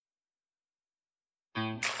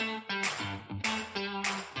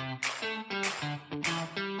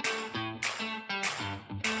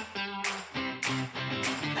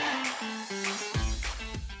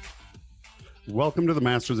Welcome to the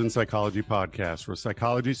Masters in Psychology podcast, where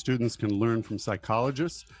psychology students can learn from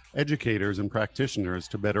psychologists, educators, and practitioners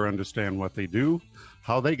to better understand what they do,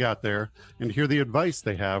 how they got there, and hear the advice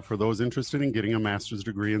they have for those interested in getting a master's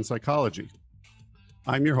degree in psychology.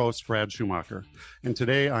 I'm your host, Brad Schumacher, and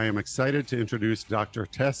today I am excited to introduce Dr.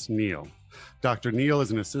 Tess Neal. Dr. Neal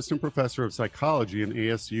is an assistant professor of psychology in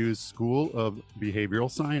ASU's School of Behavioral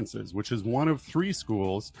Sciences, which is one of 3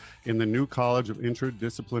 schools in the new College of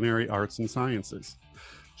Interdisciplinary Arts and Sciences.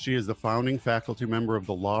 She is the founding faculty member of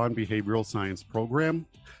the Law and Behavioral Science program,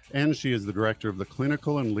 and she is the director of the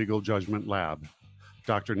Clinical and Legal Judgment Lab.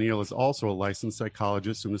 Dr. Neal is also a licensed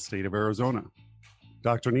psychologist in the state of Arizona.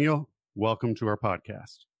 Dr. Neal, welcome to our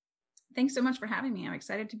podcast. Thanks so much for having me. I'm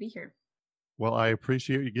excited to be here. Well, I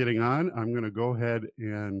appreciate you getting on. I'm going to go ahead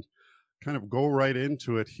and kind of go right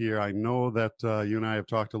into it here. I know that you and I have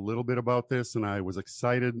talked a little bit about this, and I was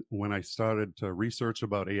excited when I started to research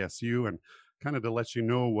about ASU and kind of to let you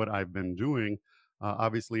know what I've been doing.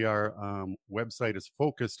 Obviously, our website is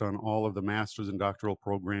focused on all of the master's and doctoral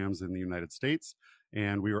programs in the United States,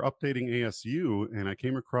 and we were updating ASU, and I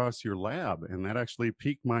came across your lab, and that actually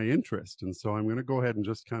piqued my interest. And so I'm going to go ahead and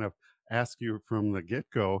just kind of ask you from the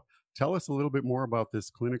get-go, tell us a little bit more about this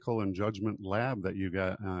clinical and judgment lab that you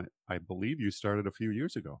got. I believe you started a few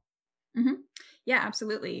years ago. Mm-hmm. Yeah,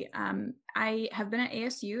 absolutely. I have been at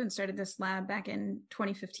ASU and started this lab back in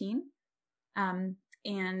 2015.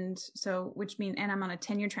 And so, and I'm on a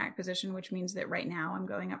tenure track position, which means that right now I'm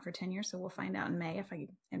going up for tenure. So we'll find out in May if I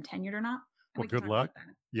am tenured or not. Well, good luck.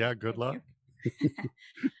 Yeah, good luck.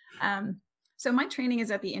 So my training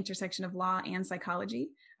is at the intersection of law and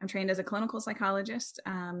psychology. I'm trained as a clinical psychologist,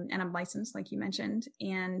 and I'm licensed, like you mentioned.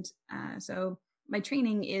 And so my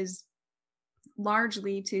training is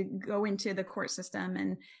largely to go into the court system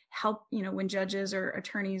and help, when judges or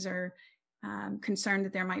attorneys are concerned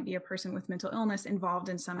that there might be a person with mental illness involved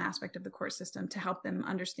in some aspect of the court system, to help them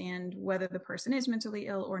understand whether the person is mentally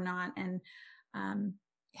ill or not, and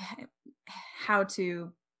how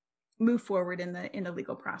to move forward in the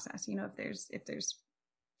legal process. If there's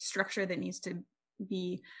structure that needs to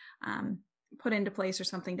be put into place or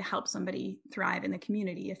something to help somebody thrive in the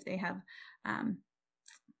community, if they have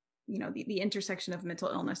the intersection of mental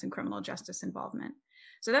illness and criminal justice involvement.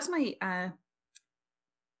 So that's my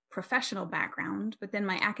professional background. But then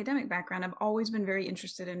my academic background, I've always been very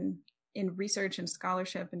interested in research and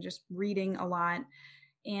scholarship and just reading a lot.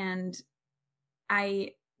 And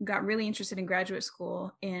I got really interested in graduate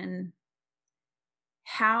school in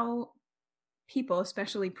how people,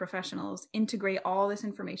 especially professionals, integrate all this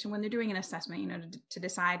information when they're doing an assessment, to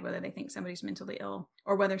decide whether they think somebody's mentally ill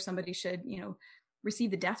or whether somebody should, receive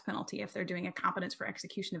the death penalty if they're doing a competence for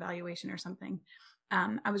execution evaluation or something.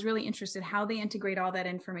 I was really interested how they integrate all that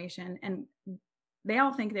information, and they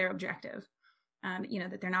all think they're objective.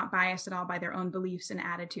 That they're not biased at all by their own beliefs and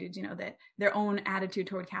attitudes, that their own attitude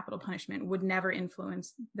toward capital punishment would never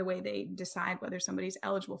influence the way they decide whether somebody's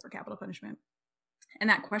eligible for capital punishment. And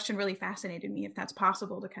that question really fascinated me, if that's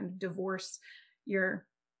possible to kind of divorce your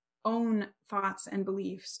own thoughts and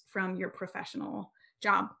beliefs from your professional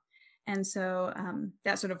job. And so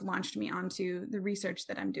that sort of launched me onto the research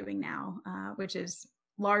that I'm doing now, which is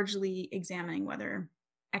largely examining whether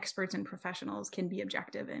experts and professionals can be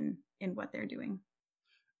objective in what they're doing.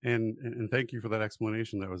 And thank you for that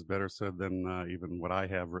explanation. That was better said than even what I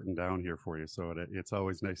have written down here for you. So it's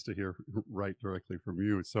always nice to hear right directly from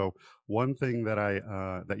you. So one thing that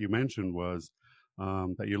that you mentioned was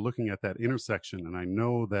that you're looking at that intersection. And I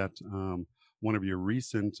know that one of your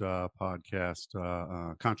recent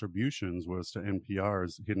podcast contributions was to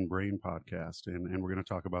NPR's Hidden Brain podcast. And we're going to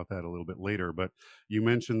talk about that a little bit later. But you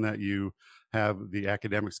mentioned that you have the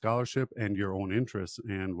academic scholarship and your own interests.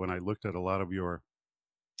 And when I looked at a lot of your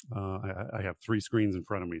I have 3 screens in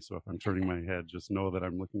front of me, so if I'm turning my head, just know that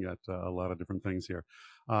I'm looking at a lot of different things here.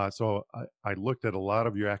 So I looked at a lot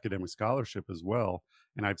of your academic scholarship as well,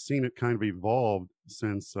 and I've seen it kind of evolved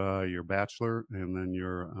since your bachelor and then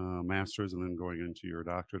your master's and then going into your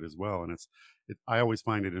doctorate as well. And I always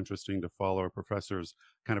find it interesting to follow a professor's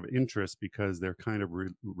kind of interest because they're kind of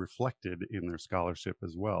reflected in their scholarship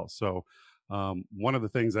as well. So one of the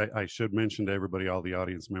things I should mention to everybody, all the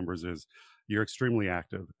audience members, is you're extremely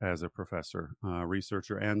active as a professor,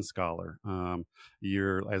 researcher, and scholar.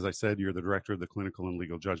 As I said, you're the director of the Clinical and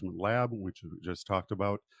Legal Judgment Lab, which we just talked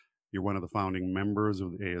about. You're one of the founding members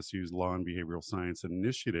of the ASU's Law and Behavioral Science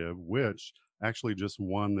Initiative, which actually just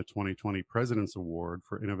won the 2020 President's Award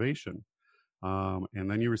for Innovation.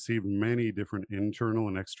 And then you received many different internal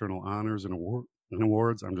and external honors and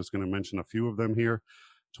awards. I'm just going to mention a few of them here.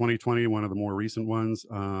 2020, one of the more recent ones,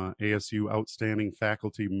 ASU Outstanding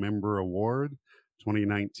Faculty Member Award.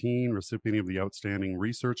 2019, recipient of the Outstanding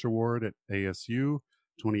Research Award at ASU.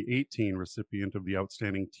 2018, recipient of the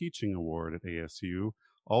Outstanding Teaching Award at ASU.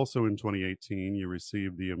 Also in 2018, you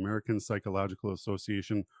received the American Psychological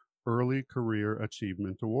Association Early Career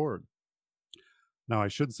Achievement Award. Now, I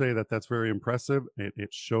should say that that's very impressive.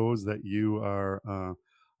 It shows that you are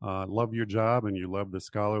love your job and you love the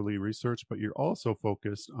scholarly research, but you're also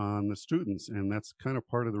focused on the students, and that's kind of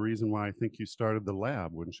part of the reason why I think you started the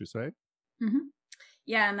lab, wouldn't you say? Mm-hmm.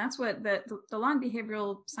 Yeah, and that's what the Long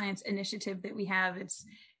Behavioral Science Initiative that we have.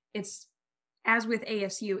 It's as with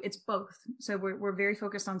ASU, it's both. So we're very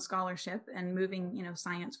focused on scholarship and moving,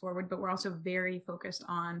 science forward, but we're also very focused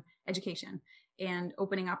on education and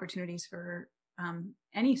opening opportunities for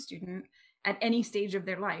any student at any stage of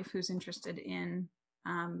their life who's interested in,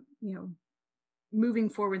 moving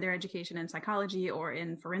forward their education in psychology or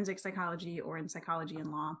in forensic psychology or in psychology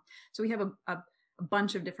and law. So we have a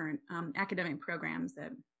bunch of different academic programs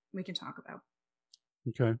that we can talk about.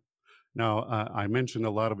 Okay. Now, I mentioned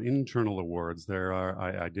a lot of internal awards.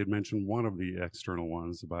 I did mention one of the external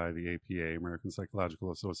ones by the APA, American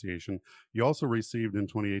Psychological Association. You also received in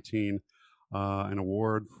 2018 an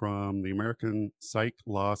award from the American Psych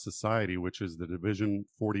Law Society, which is the Division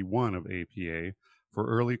 41 of APA, for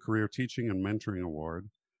Early Career Teaching and Mentoring Award.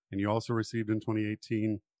 And you also received in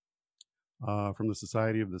 2018 from the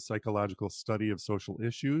Society of the Psychological Study of Social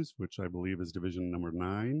Issues, which I believe is Division number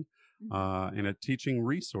 9, and a Teaching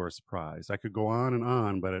Resource Prize. I could go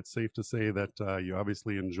on, but it's safe to say that you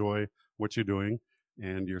obviously enjoy what you're doing,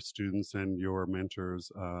 and your students and your mentors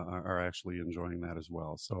are actually enjoying that as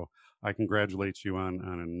well. So I congratulate you on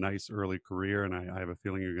a nice early career, and I have a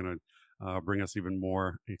feeling you're going to bring us even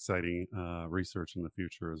more exciting research in the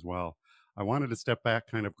future as well. I wanted to step back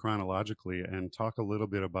kind of chronologically and talk a little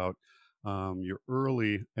bit about your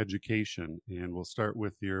early education, and we'll start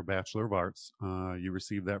with your Bachelor of Arts. You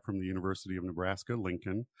received that from the University of Nebraska,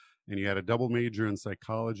 Lincoln, and you had a double major in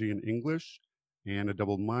psychology and English and a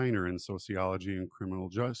double minor in sociology and criminal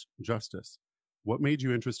justice. What made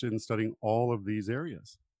you interested in studying all of these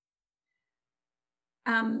areas?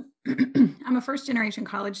 I'm a first generation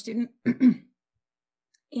college student,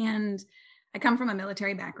 and I come from a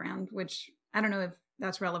military background, which I don't know if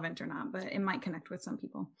that's relevant or not, but it might connect with some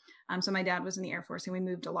people. So my dad was in the Air Force, and we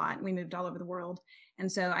moved a lot. We moved all over the world.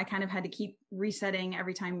 And so I kind of had to keep resetting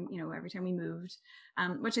every time we moved,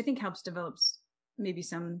 which I think helps develop maybe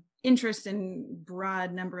some interest in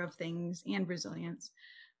broad number of things and resilience.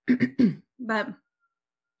 But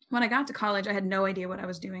when I got to college, I had no idea what I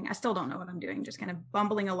was doing. I still don't know what I'm doing, just kind of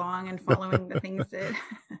bumbling along and following the things that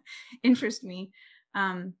interest me.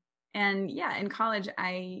 And yeah, in college,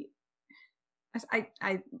 I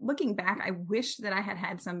looking back, I wish that I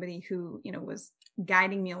had somebody who, was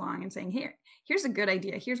guiding me along and saying, here's a good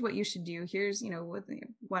idea. Here's what you should do. Here's,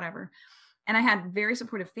 whatever. And I had very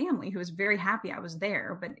supportive family who was very happy I was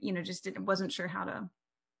there, but, just wasn't sure how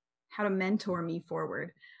to mentor me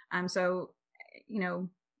forward. So,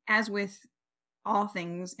 as with all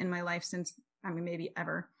things in my life since, maybe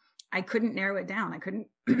ever, I couldn't narrow it down. I couldn't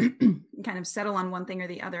kind of settle on one thing or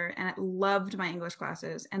the other. And I loved my English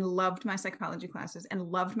classes and loved my psychology classes and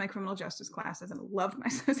loved my criminal justice classes and loved my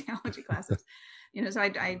sociology classes. So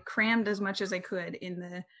I crammed as much as I could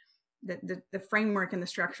in the framework and the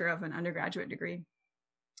structure of an undergraduate degree.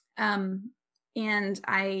 And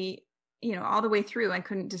I, all the way through, I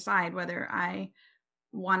couldn't decide whether I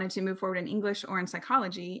wanted to move forward in English or in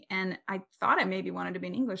psychology. And I thought I maybe wanted to be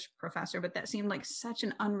an English professor, but that seemed like such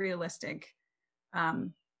an unrealistic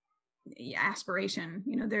aspiration.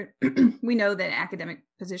 We know that academic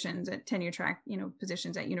positions at tenure track,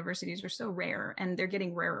 positions at universities are so rare, and they're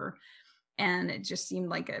getting rarer. And it just seemed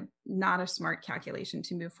like not a smart calculation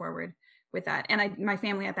to move forward with that. And my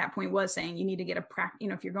family at that point was saying, you need to get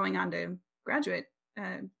if you're going on to graduate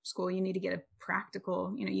school, you need to get a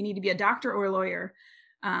practical, you need to be a doctor or a lawyer,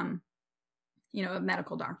 a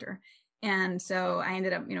medical doctor. And so I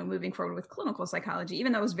ended up, moving forward with clinical psychology,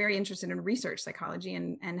 even though I was very interested in research psychology,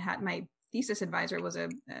 and had my thesis advisor was a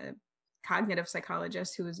cognitive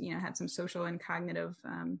psychologist who was, had some social and cognitive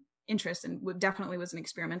interest, and definitely was an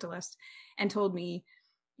experimentalist, and told me,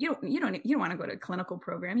 you don't want to go to a clinical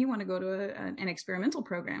program. You want to go to an experimental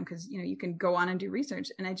program, because, you can go on and do research.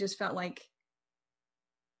 And I just felt like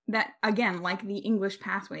that, again, like the English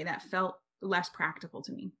pathway, that felt less practical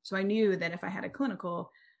to me. So I knew that if I had a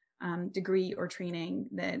clinical degree or training,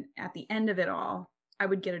 that at the end of it all, I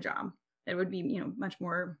would get a job that would be, much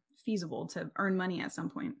more feasible to earn money at some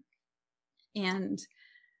point. And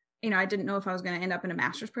I didn't know if I was going to end up in a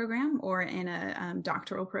master's program or in a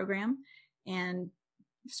doctoral program, and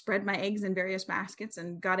spread my eggs in various baskets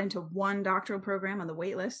and got into one doctoral program on the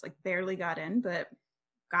wait list, like barely got in, but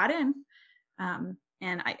got in.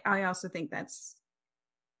 And I also think that's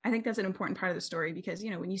an important part of the story, because,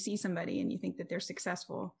 when you see somebody and you think that they're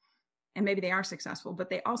successful, and maybe they are successful, but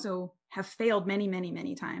they also have failed many, many,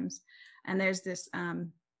 many times. And there's this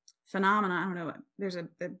phenomena, I don't know, there's a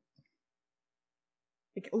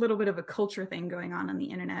little bit of a culture thing going on the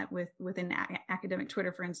internet within academic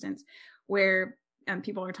Twitter, for instance, where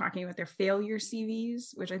people are talking about their failure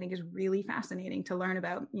CVs, which I think is really fascinating to learn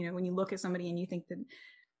about. When you look at somebody and you think that,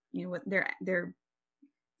 what their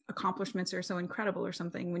accomplishments are so incredible or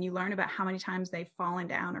something, when you learn about how many times they've fallen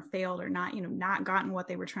down or failed or not, not gotten what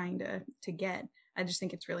they were trying to get, I just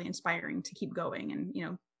think it's really inspiring to keep going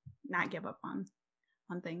and, not give up on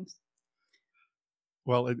things.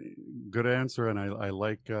 Well, good answer, and I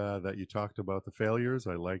like that you talked about the failures.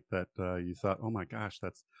 I like that you thought, "Oh my gosh,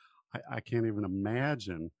 I can't even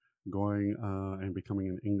imagine going and becoming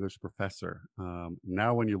an English professor."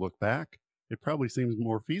 Now, when you look back, it probably seems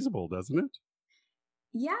more feasible, doesn't it?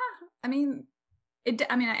 Yeah, I mean,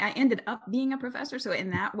 I ended up being a professor, so in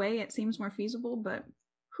that way, it seems more feasible. But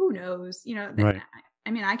who knows? Right.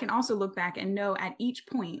 I can also look back and know at each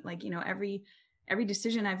point, like, every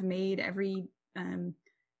decision I've made, every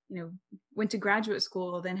went to graduate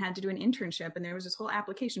school, then had to do an internship, and there was this whole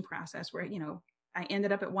application process where, I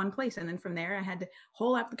ended up at one place, and then from there I had the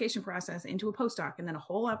whole application process into a postdoc, and then a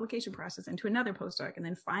whole application process into another postdoc, and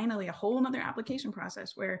then finally a whole another application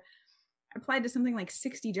process where I applied to something like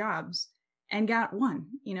 60 jobs and got one.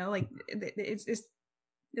 Like, it's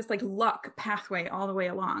this like luck pathway all the way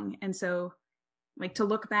along. And so, like, to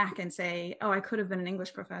look back and say, oh, I could have been an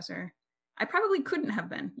English professor, I probably couldn't have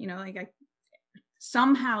been. Like, I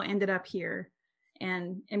somehow ended up here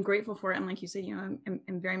and am grateful for it. And like you said,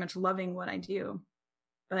 I'm very much loving what I do,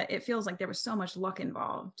 but it feels like there was so much luck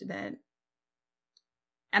involved and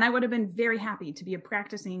I would have been very happy to be a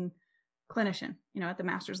practicing clinician, at the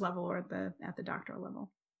master's level or at the doctoral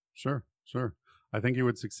level. Sure, sure. I think you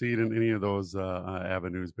would succeed in any of those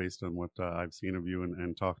avenues based on what I've seen of you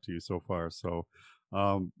and talked to you so far. So,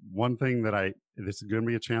 one thing this is going to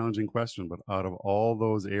be a challenging question, but out of all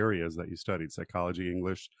those areas that you studied, psychology,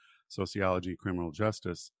 English, sociology, criminal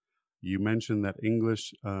justice, you mentioned that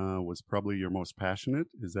English was probably your most passionate.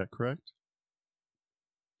 Is that correct?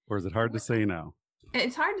 Or is it hard to say now?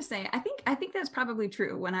 It's hard to say. I think that's probably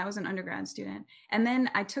true when I was an undergrad student. And then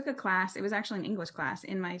I took a class, it was actually an English class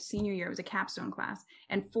in my senior year. It was a capstone class.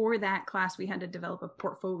 And for that class, we had to develop a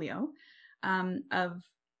portfolio of,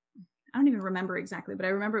 I don't even remember exactly, but I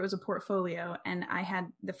remember it was a portfolio, and I had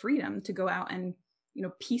the freedom to go out and,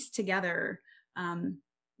 piece together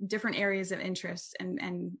different areas of interest.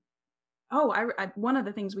 And one of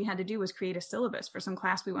the things we had to do was create a syllabus for some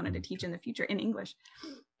class we wanted to teach in the future in English.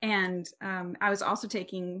 And I was also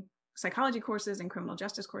taking psychology courses and criminal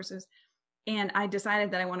justice courses. And I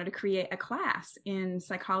decided that I wanted to create a class in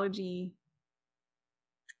psychology.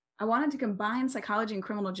 I wanted to combine psychology and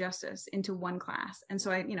criminal justice into one class. And so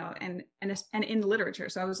and in literature.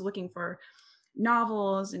 So I was looking for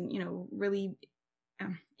novels and, really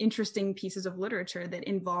interesting pieces of literature that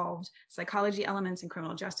involved psychology elements and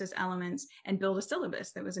criminal justice elements, and build a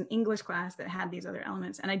syllabus that was an English class that had these other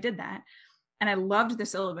elements. And I did that. And I loved the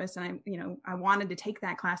syllabus, and I wanted to take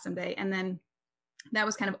that class someday. And then that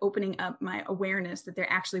was kind of opening up my awareness that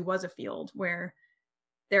there actually was a field where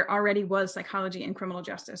there already was psychology and criminal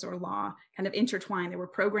justice or law kind of intertwined. There were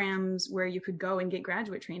programs where you could go and get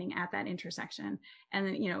graduate training at that intersection. And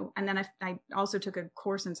then, I also took a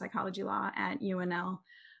course in psychology law at UNL.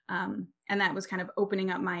 And that was kind of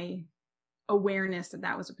opening up my awareness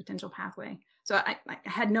that was a potential pathway. So I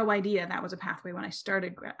had no idea that was a pathway when I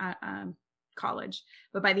started college,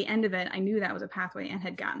 but by the end of it, I knew that was a pathway and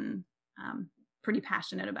had gotten pretty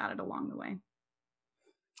passionate about it along the way.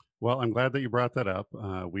 Well, I'm glad that you brought that up.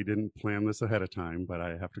 We didn't plan this ahead of time, but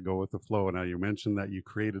I have to go with the flow. Now, you mentioned that you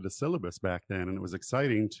created a syllabus back then, and it was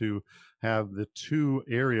exciting to have the two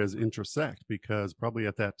areas intersect, because probably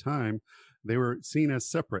at that time they were seen as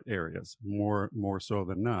separate areas, more so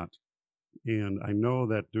than not. And I know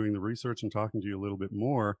that doing the research and talking to you a little bit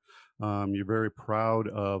more, you're very proud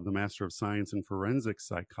of the Master of Science in Forensic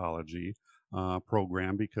Psychology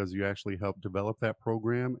program, because you actually helped develop that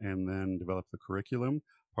program and then develop the curriculum,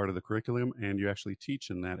 part of the curriculum, and you actually teach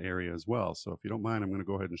in that area as well. So if you don't mind, I'm going to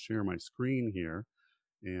go ahead and share my screen here,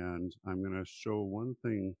 and I'm going to show one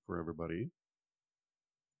thing for everybody.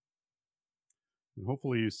 And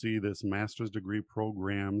hopefully you see this master's degree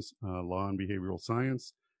programs, law and behavioral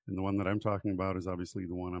science, And the one that I'm talking about is obviously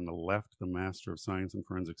the one on the left, the Master of Science in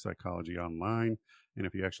Forensic Psychology Online. And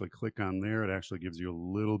if you actually click on there, it actually gives you a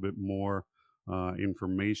little bit more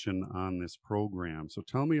information on this program. So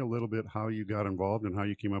tell me a little bit how you got involved and how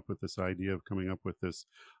you came up with this idea of coming up with this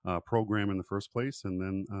program in the first place. And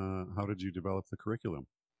then how did you develop the curriculum?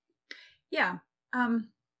 Yeah.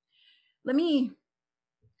 Let me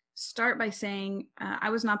start by saying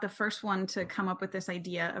I was not the first one to come up with this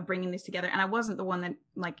idea of bringing this together, and I wasn't the one that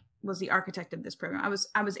was the architect of this program.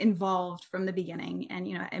 I was involved from the beginning, and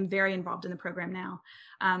I'm very involved in the program now.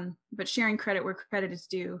 But sharing credit where credit is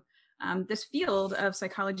due. This field of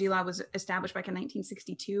psychology law was established back in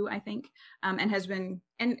 1962, I think, and has been,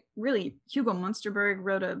 and really Hugo Munsterberg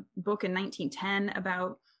wrote a book in 1910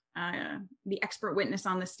 about the expert witness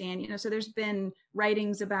on the stand. So there's been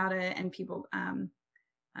writings about it, and people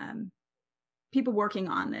working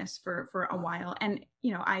on this for a while. And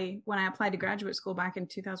when I applied to graduate school back in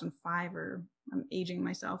 2005, or I'm aging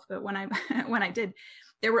myself, but when I did,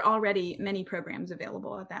 there were already many programs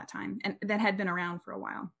available at that time, and that had been around for a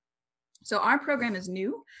while. So our program is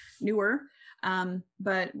newer,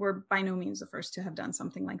 but we're by no means the first to have done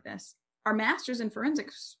something like this. Our master's in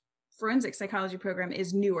forensic psychology program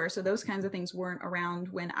is newer, so those kinds of things weren't around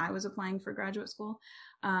when I was applying for graduate school.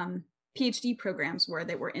 PhD programs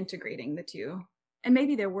that were integrating the two, and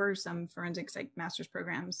maybe there were some forensic psych master's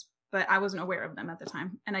programs, but I wasn't aware of them at the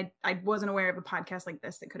time, and I wasn't aware of a podcast like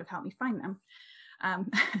this that could have helped me find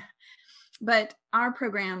them. But our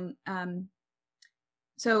program.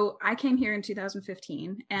 So I came here in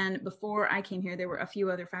 2015, and before I came here, there were a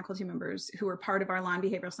few other faculty members who were part of our Law and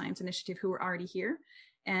Behavioral Science Initiative who were already here.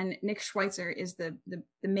 And Nick Schweitzer is the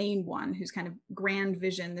main one whose kind of grand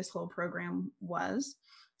vision this whole program was.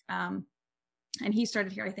 And he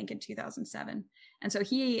started here, I think, in 2007. And so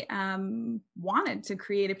he wanted to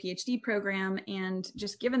create a PhD program, and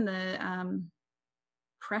just given the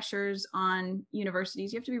pressures on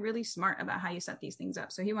universities, you have to be really smart about how you set these things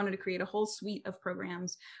up. So he wanted to create a whole suite of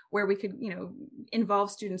programs where we could,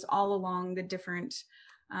 involve students all along the different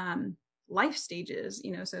life stages.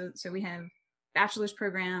 So we have bachelor's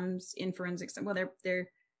programs in forensics. Well,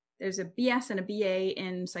 there's a BS and a BA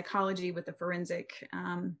in psychology with the forensic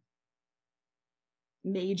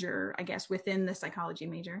major, I guess, within the psychology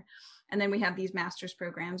major. And then we have these master's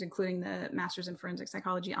programs, including the Master's in Forensic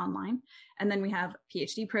Psychology Online. And then we have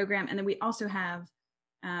PhD program. And then we also have,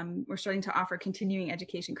 we're starting to offer continuing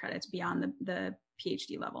education credits beyond the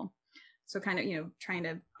PhD level. So kind of, trying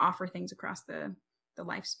to offer things across the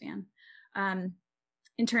lifespan.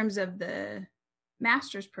 In terms of the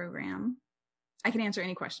master's program, I can answer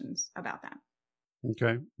any questions about that.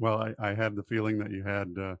 Okay. Well, I had the feeling that you had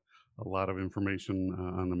a lot of information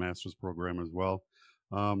on the master's program as well.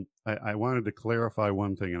 I wanted to clarify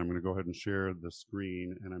one thing, and I'm going to go ahead and share the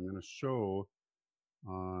screen, and I'm going to show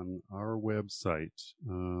on our website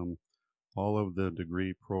all of the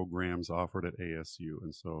degree programs offered at ASU.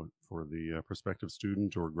 And so for the prospective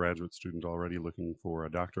student or graduate student already looking for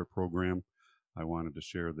a doctorate program, I wanted to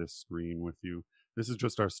share this screen with you. This is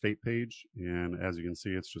just our state page, and as you can see,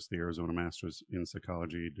 it's just the Arizona Masters in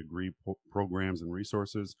Psychology degree programs and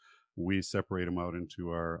resources. We separate them out into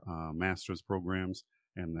our master's programs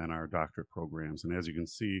and then our doctorate programs. And as you can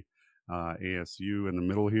see, ASU in the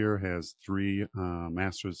middle here has 3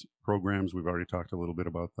 master's programs. We've already talked a little bit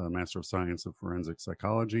about the Master of Science of Forensic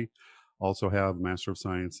Psychology. Also have Master of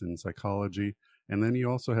Science in Psychology. And then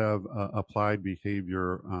you also have Applied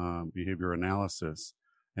Behavior Analysis.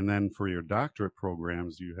 And then for your doctorate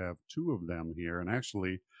programs, you have 2 of them here. And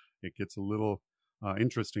actually, it gets a little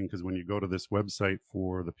interesting because when you go to this website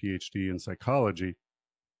for the PhD in psychology,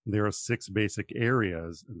 there are 6 basic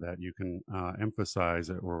areas that you can emphasize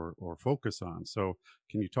or focus on. So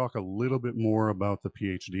can you talk a little bit more about the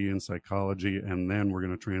PhD in psychology? And then we're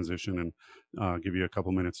going to transition and give you a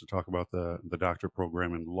couple minutes to talk about the doctorate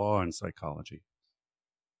program in law and psychology.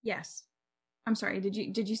 Yes. I'm sorry.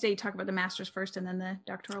 Did you say talk about the master's first and then the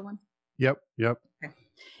doctoral one? Yep. Okay.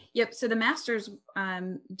 Yep. So the master's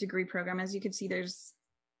degree program, as you can see, there's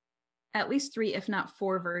at least 3, if not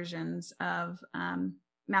 4 versions of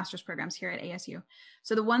master's programs here at ASU.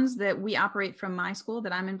 So the ones that we operate from my school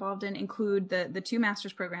that I'm involved in include the 2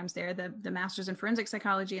 master's programs there, the Master's in Forensic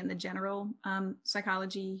Psychology and the General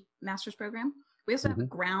Psychology Master's Program. We also have a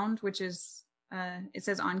ground, which is, it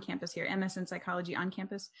says on campus here, MS in Psychology on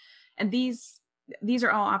campus. And these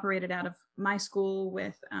are all operated out of my school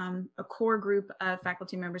with a core group of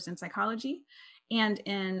faculty members in psychology and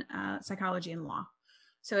in psychology and law.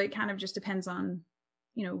 So it kind of just depends on,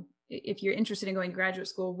 if you're interested in going to graduate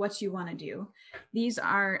school, what you want to do. These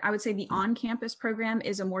are, I would say the on-campus program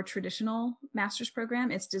is a more traditional master's program.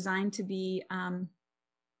 It's designed to be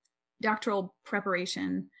doctoral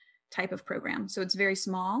preparation type of program. So it's very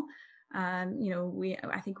small. I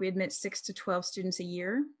think we admit 6 to 12 students a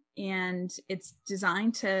year, and it's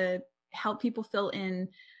designed to help people fill in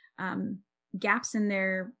gaps in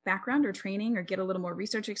their background or training, or get a little more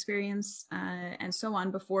research experience and so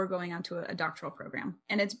on before going on to a doctoral program.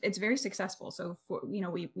 And it's very successful. So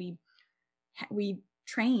we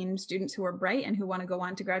train students who are bright and who want to go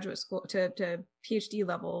on to graduate school, to PhD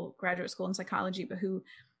level graduate school in psychology, but who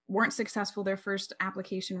weren't successful their first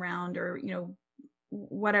application round, or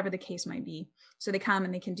whatever the case might be. So they come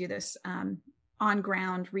and they can do this on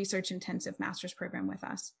ground research intensive master's program with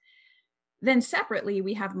us. Then separately,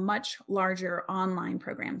 we have much larger online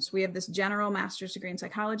programs. We have this general master's degree in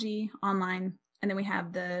psychology online, and then we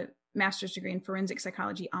have the master's degree in forensic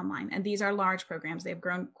psychology online. And these are large programs. They've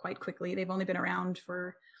grown quite quickly. They've only been around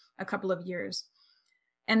for a couple of years.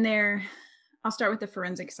 And I'll start with the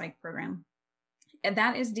forensic psych program. And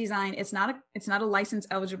that is designed, it's not a license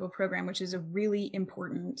eligible program, which is a really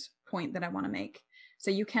important point that I want to make. So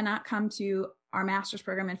you cannot come to our master's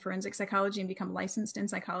program in forensic psychology and become licensed in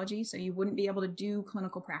psychology. So you wouldn't be able to do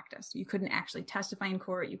clinical practice. You couldn't actually testify in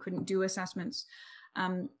court. You couldn't do assessments.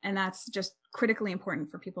 And that's just critically important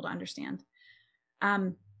for people to understand.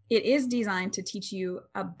 It is designed to teach you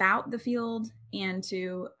about the field and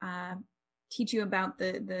to teach you about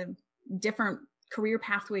the different career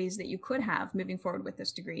pathways that you could have moving forward with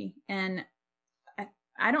this degree. And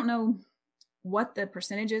I don't know what the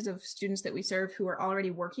percentages of students that we serve who are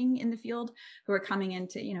already working in the field, who are coming in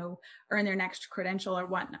to, earn their next credential or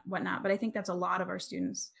whatnot. But I think that's a lot of our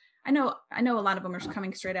students. I know a lot of them are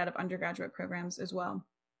coming straight out of undergraduate programs as well.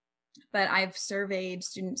 But I've surveyed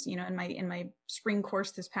students, in my spring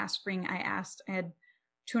course this past spring, I had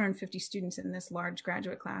 250 students in this large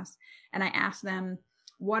graduate class. And I asked them,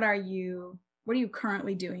 what are you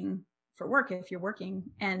currently doing for work if you're working?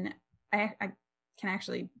 And I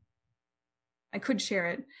could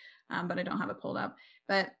share it, but I don't have it pulled up.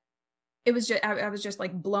 But it was just, I was just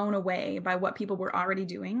like blown away by what people were already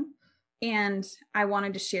doing. And I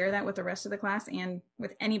wanted to share that with the rest of the class and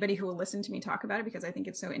with anybody who will listen to me talk about it, because I think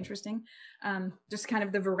it's so interesting. Just kind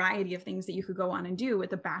of the variety of things that you could go on and do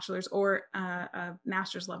with a bachelor's or a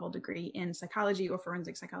master's level degree in psychology or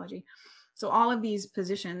forensic psychology. So all of these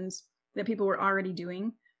positions that people were already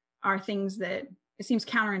doing are things that it seems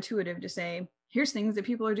counterintuitive to say, here's things that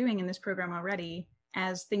people are doing in this program already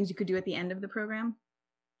as things you could do at the end of the program.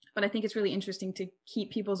 But I think it's really interesting to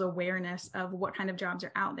keep people's awareness of what kind of jobs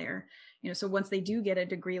are out there. So once they do get a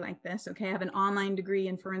degree like this, okay, I have an online degree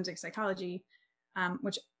in forensic psychology,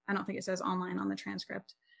 which I don't think it says online on the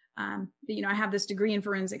transcript. But, I have this degree in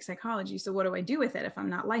forensic psychology. So what do I do with it if I'm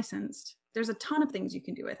not licensed? There's a ton of things you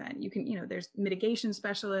can do with it. You can, there's mitigation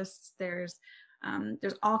specialists, there's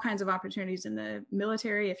all kinds of opportunities in the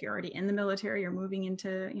military. If you're already in the military or moving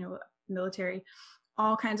into, military,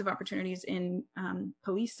 all kinds of opportunities in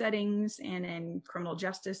police settings and in criminal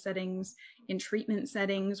justice settings, in treatment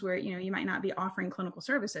settings where, you might not be offering clinical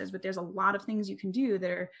services, but there's a lot of things you can do that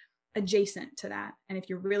are adjacent to that. And if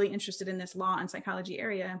you're really interested in this law and psychology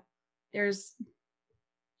area, there's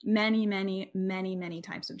many, many, many, many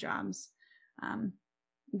types of jobs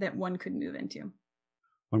that one could move into.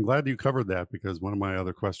 I'm glad you covered that, because one of my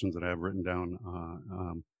other questions that I have written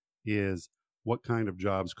down is what kind of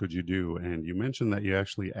jobs could you do? And you mentioned that you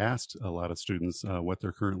actually asked a lot of students what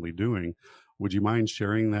they're currently doing. Would you mind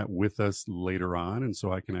sharing that with us later on? And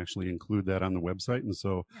so I can actually include that on the website. And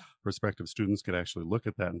so prospective students could actually look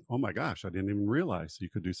at that and, oh my gosh, I didn't even realize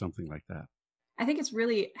you could do something like that. I think it's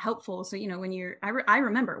really helpful. So, when I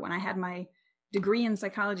remember when I had my degree in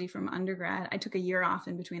psychology from undergrad, I took a year off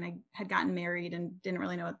in between. I had gotten married and didn't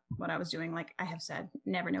really know what I was doing. Like I have said,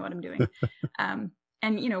 never know what I'm doing. And,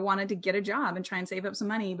 wanted to get a job and try and save up some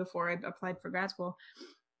money before I applied for grad school.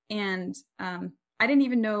 And I didn't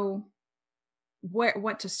even know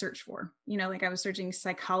what to search for. Like I was searching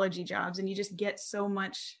psychology jobs, and you just get so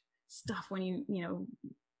much stuff when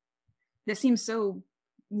that seems so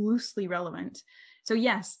loosely relevant. So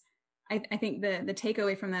yes, I think the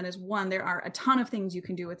takeaway from that is, one, there are a ton of things you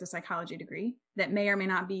can do with a psychology degree that may or may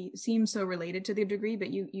not seem so related to the degree, but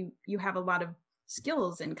you have a lot of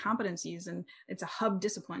skills and competencies, and it's a hub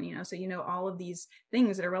discipline, so all of these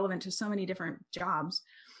things that are relevant to so many different jobs.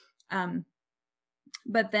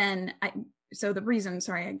 But then so the reason,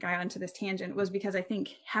 sorry, I got onto this tangent, was because I think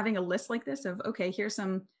having a list like this of, okay, here's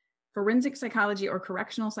some forensic psychology or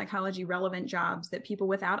correctional psychology relevant jobs that people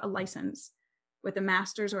without a license what the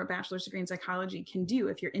master's or a bachelor's degree in psychology can do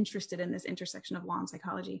if you're interested in this intersection of law and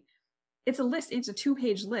psychology. It's a list, it's a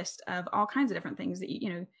 2-page list of all kinds of different things that you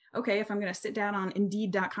know, okay, if I'm going to sit down on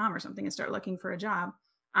indeed.com or something and start looking for a job,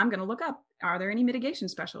 I'm going to look up, are there any mitigation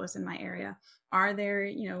specialists in my area? Are there,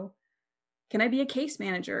 you know, can I be a case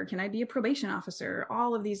manager? Can I be a probation officer?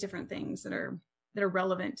 All of these different things that are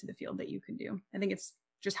relevant to the field that you could do. I think it's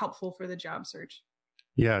just helpful for the job search.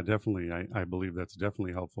 Yeah, definitely. I believe that's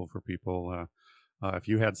definitely helpful for people. If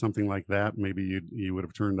you had something like that, maybe you would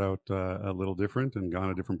have turned out a little different and gone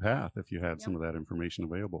a different path if you had Yep. some of that information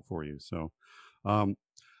available for you. So, um,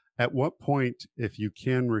 at what point, if you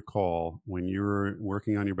can recall, when you were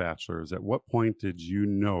working on your bachelor's, at what point did you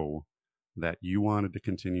know that you wanted to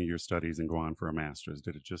continue your studies and go on for a master's?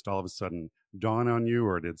 Did it just all of a sudden dawn on you,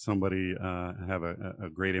 or did somebody have a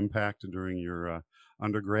great impact during your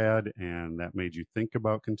undergrad and that made you think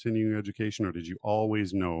about continuing education, or did you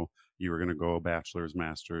always know you were going to go bachelor's,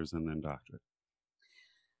 master's, and then doctorate?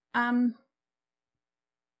 Um,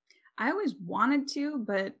 I always wanted to,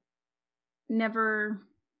 but never.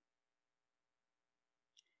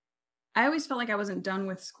 I always felt like I wasn't done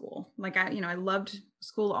with school. Like I loved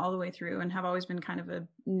school all the way through and have always been kind of a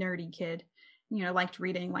nerdy kid. You know, liked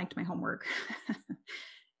reading, liked my homework,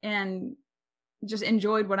 and just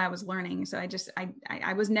enjoyed what I was learning. So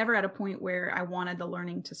I was never at a point where I wanted the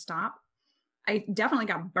learning to stop. I definitely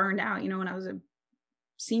got burned out. You know, when I was a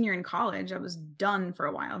senior in college, I was done for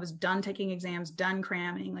a while. I was done taking exams, done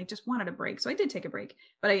cramming, like just wanted a break. So I did take a break,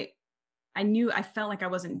 but I felt like I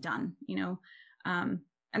wasn't done, you know.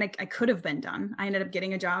 And I could have been done. I ended up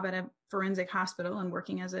getting a job at a forensic hospital and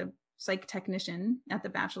working as a psych technician at the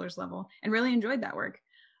bachelor's level and really enjoyed that work.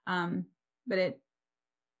 But I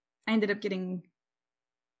ended up getting,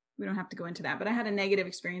 we don't have to go into that, but I had a negative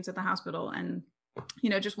experience at the hospital and, you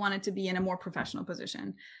know, just wanted to be in a more professional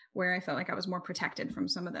position where I felt like I was more protected from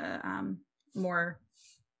some of the more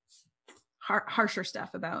harsher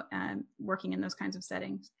stuff about working in those kinds of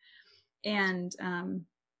settings. And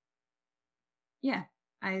yeah,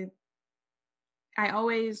 I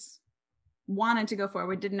always wanted to go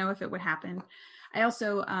forward, didn't know if it would happen. I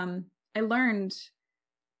also, I learned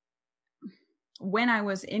when I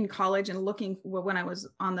was in college and when I was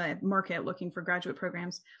on the market looking for graduate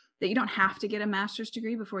programs, that you don't have to get a master's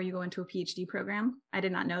degree before you go into a PhD program. I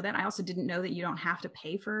did not know that. I also didn't know that you don't have to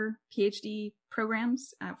pay for PhD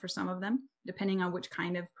programs for some of them, depending on which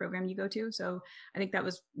kind of program you go to. So I think that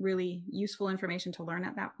was really useful information to learn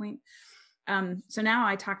at that point. So now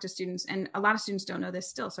I talk to students, and a lot of students don't know this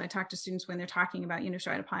still. So I talk to students when they're talking about, you know,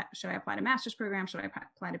 should I apply to master's programs? Should I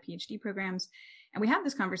apply to PhD programs? And we have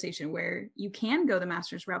this conversation where you can go the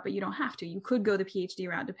master's route, but you don't have to. You could go the PhD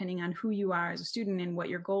route depending on who you are as a student and what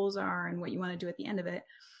your goals are and what you want to do at the end of it.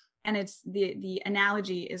 And it's the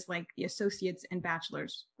analogy is like the associate's and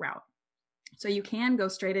bachelor's route. So you can go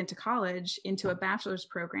straight into college, into a bachelor's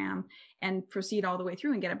program, and proceed all the way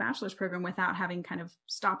through and get a bachelor's program without having kind of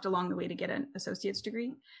stopped along the way to get an associate's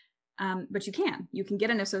degree. But you can get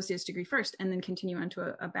an associate's degree first and then continue on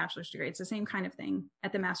to a bachelor's degree. It's the same kind of thing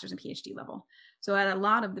at the master's and PhD level. So at a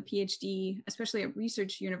lot of the PhD, especially at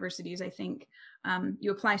research universities, I think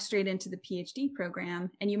you apply straight into the PhD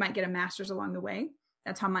program and you might get a master's along the way.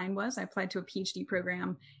 That's how mine was. I applied to a PhD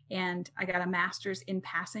program and I got a master's in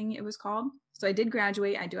passing, it was called. So I did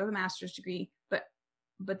graduate. I do have a master's degree,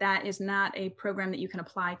 but that is not a program that you can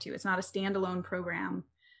apply to. It's not a standalone program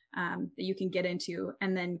that you can get into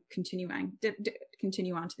and then continue on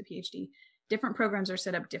to the PhD. Different programs are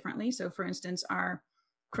set up differently. So for instance, our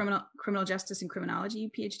criminal justice and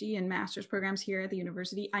criminology PhD and master's programs here at the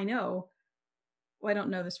university, I don't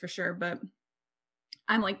know this for sure, but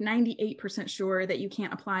I'm like 98% sure that you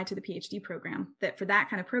can't apply to the PhD program, that for that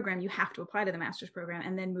kind of program, you have to apply to the master's program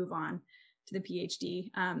and then move on to the PhD.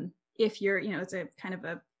 If you're, you know, it's a kind of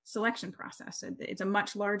a selection process. It's a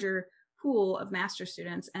much larger pool of master's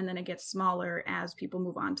students, and then it gets smaller as people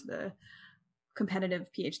move on to the competitive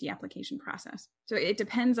PhD application process. So it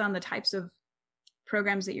depends on the types of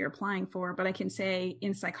programs that you're applying for, but I can say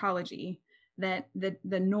in psychology, that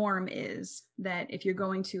the norm is that if you're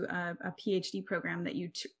going to a PhD program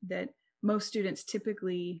that most students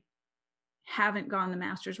typically haven't gone the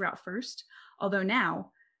master's route first. Although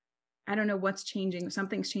now, I don't know what's changing.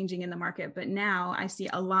 Something's changing in the market, but now I see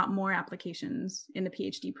a lot more applications in the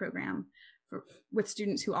PhD program with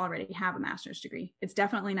students who already have a master's degree. It's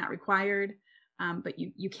definitely not required, but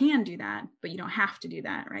you can do that, but you don't have to do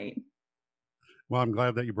that, right? Well, I'm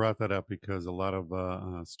glad that you brought that up because a lot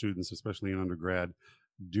of students, especially in undergrad,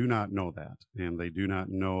 do not know that. And they do not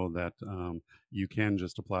know that you can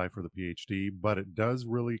just apply for the PhD, but it does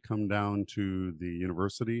really come down to the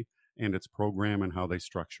university and its program and how they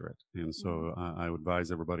structure it. And so I would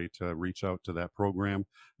advise everybody to reach out to that program,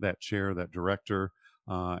 that chair, that director,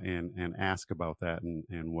 and ask about that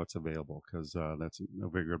and what's available, because that's a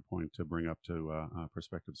very good point to bring up to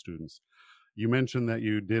prospective students. You mentioned that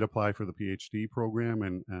you did apply for the PhD program,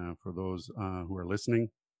 and for those who are listening,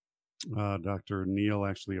 Dr. Neal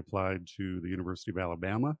actually applied to the University of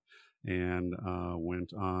Alabama and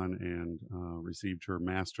went on and received her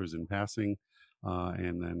master's in passing,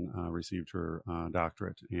 and then received her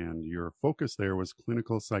doctorate. And your focus there was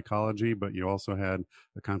clinical psychology, but you also had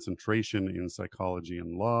a concentration in psychology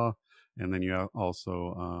and law, and then you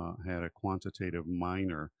also had a quantitative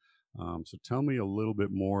minor. So tell me a little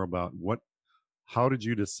bit more about how did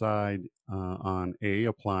you decide on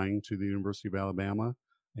applying to the University of Alabama,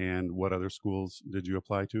 and what other schools did you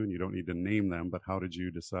apply to? And you don't need to name them, but how did you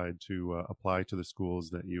decide to apply to the schools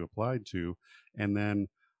that you applied to? And then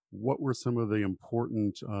what were some of the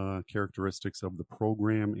important characteristics of the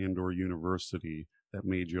program and or university that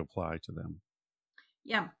made you apply to them?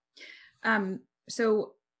 Yeah.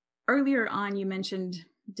 So earlier on, you mentioned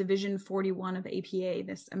Division 41 of APA,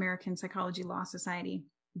 this American Psychology Law Society.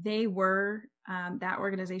 They were, that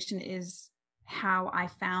organization is how I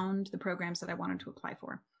found the programs that I wanted to apply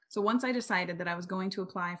for. So once I decided that I was going to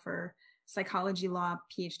apply for psychology law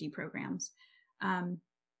PhD programs,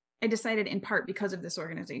 I decided in part because of this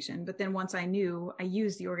organization. But then once I knew, I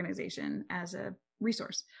used the organization as a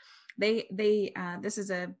resource. It's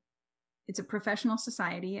a professional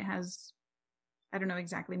society. It has, I don't know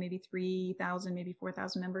exactly, maybe 3,000, maybe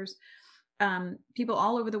 4,000 members, people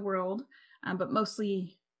all over the world, but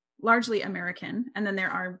largely American. And then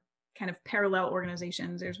there are kind of parallel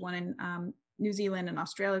organizations. There's one in New Zealand and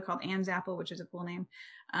Australia called ANZAPL, which is a cool name.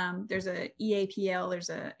 There's a EAPL, there's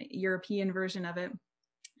a European version of it.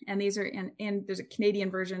 And these are, and there's a Canadian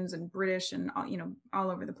versions and British and all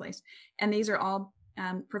over the place. And these are all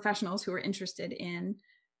professionals who are interested in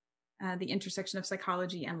the intersection of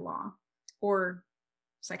psychology and law, or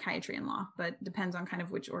psychiatry and law, but depends on kind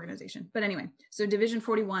of which organization. But anyway, so Division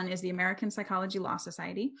 41 is the American Psychology Law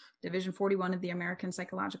Society, Division 41 of the American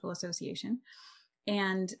Psychological Association.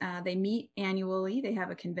 And they meet annually. They have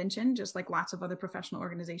a convention, just like lots of other professional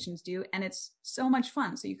organizations do. And it's so much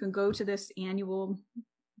fun. So you can go to this annual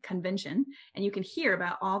convention and you can hear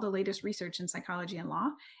about all the latest research in psychology and law,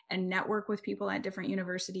 and network with people at different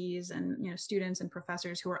universities and students and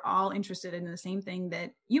professors who are all interested in the same thing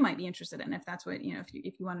that you might be interested in, if that's what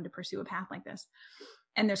if you wanted to pursue a path like this.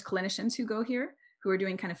 And there's clinicians who go here who are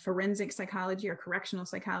doing kind of forensic psychology or correctional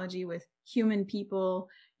psychology with human people,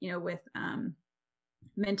 with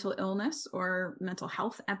mental illness or mental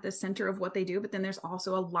health at the center of what they do. But then there's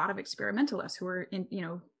also a lot of experimentalists who are in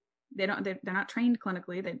they're not trained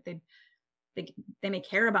clinically. They may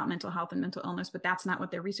care about mental health and mental illness, but that's not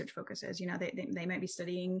what their research focus is. They might be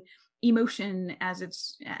studying emotion as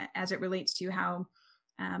it relates to how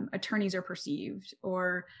attorneys are perceived,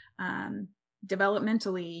 or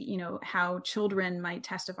developmentally, how children might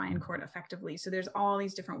testify in court effectively. So there's all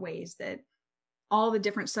these different ways that all the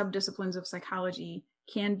different subdisciplines of psychology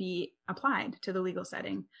can be applied to the legal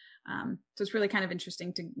setting. So it's really kind of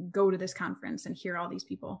interesting to go to this conference and hear all these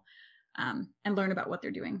people and learn about what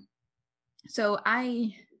they're doing. So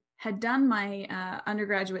I had done my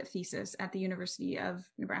undergraduate thesis at the University of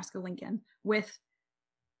Nebraska-Lincoln with,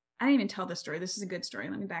 I didn't even tell this story. This is a good story.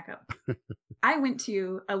 Let me back up. I went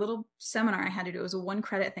to a little seminar I had to do. It was a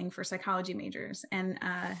 1-credit thing for psychology majors. And,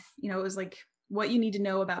 it was like what you need to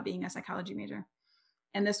know about being a psychology major.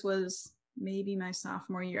 And this was maybe my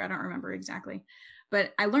sophomore year. I don't remember exactly.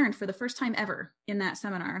 But I learned for the first time ever in that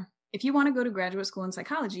seminar, if you want to go to graduate school in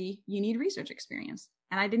psychology, you need research experience.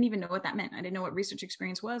 And I didn't even know what that meant. I didn't know what research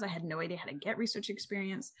experience was. I had no idea how to get research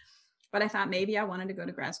experience. But I thought maybe I wanted to go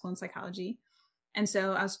to grad school in psychology. And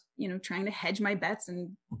so I was, trying to hedge my bets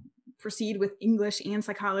and proceed with English and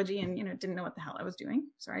psychology, and, didn't know what the hell I was doing.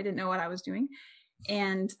 Sorry, I didn't know what I was doing.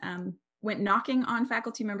 And went knocking on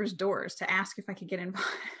faculty members' doors to ask if I could get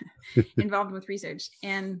involved with research.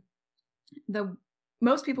 And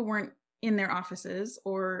most people weren't in their offices,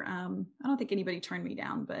 or I don't think anybody turned me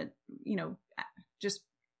down, but, just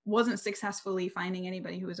wasn't successfully finding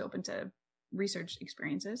anybody who was open to research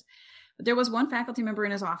experiences. But there was one faculty member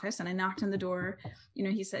in his office, and I knocked on the door.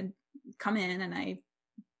 He said, "Come in." And I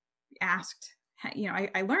asked,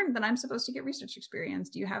 I learned that I'm supposed to get research experience.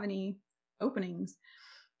 Do you have any openings?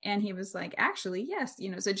 And he was like, "Actually, yes."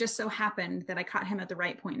 So it just so happened that I caught him at the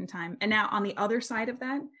right point in time. And now on the other side of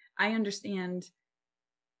that, I understand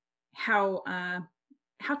how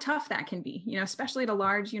how tough that can be, especially at a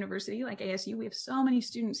large university like ASU. We have so many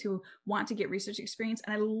students who want to get research experience,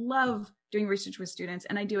 and I love doing research with students,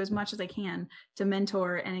 and I do as much as I can to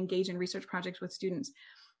mentor and engage in research projects with students.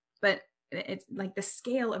 But it's like the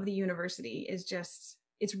scale of the university is just,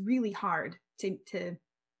 it's really hard to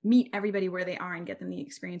meet everybody where they are and get them the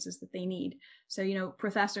experiences that they need. So,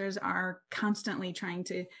 professors are constantly trying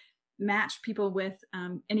to match people with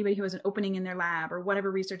anybody who has an opening in their lab or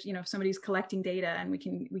whatever research, if somebody's collecting data and we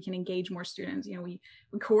can engage more students, we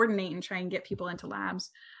coordinate and try and get people into labs.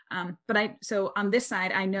 So on this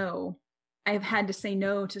side, I know I have had to say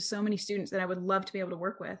no to so many students that I would love to be able to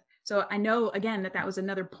work with. So I know, again, that was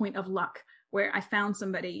another point of luck where I found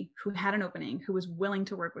somebody who had an opening, who was willing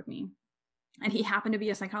to work with me. And he happened to be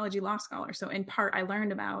a psychology law scholar. So in part, I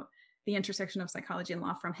learned about the intersection of psychology and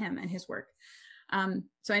law from him and his work.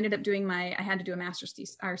 So I ended up doing I had to do a master's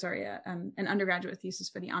thesis, an undergraduate thesis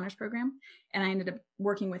for the honors program. And I ended up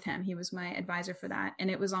working with him. He was my advisor for that.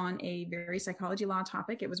 And it was on a very psychology law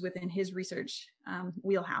topic. It was within his research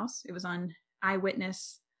wheelhouse. It was on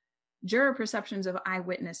juror perceptions of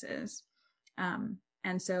eyewitnesses.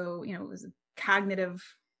 And so, it was a cognitive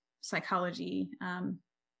psychology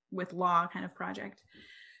with law kind of project.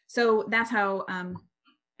 So that's how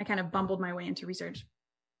I kind of bumbled my way into research.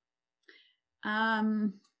 I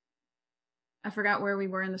forgot where we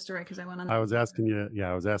were in the story because I went on. I was asking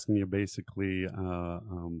you basically,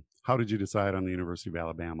 how did you decide on the University of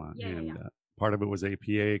Alabama? Part of it was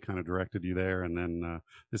APA kind of directed you there, and then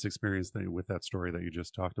this experience with that story that you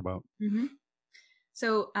just talked about. Mm-hmm.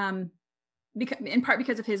 So, in part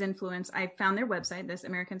because of his influence, I found their website, this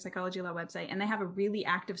American Psychology Law website, and they have a really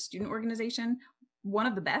active student organization, one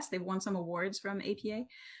of the best. They've won some awards from APA.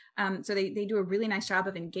 So they do a really nice job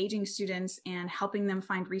of engaging students and helping them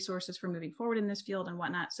find resources for moving forward in this field and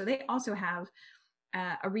whatnot. So they also have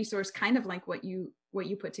a resource kind of like what you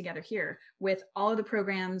put together here, with all of the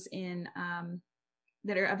programs in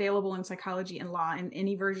that are available in psychology and law, in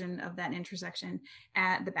any version of that intersection,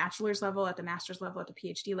 at the bachelor's level, at the master's level, at the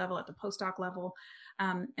PhD level, at the postdoc level.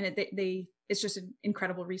 And it's just an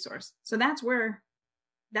incredible resource. So that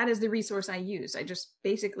is the resource I use. I just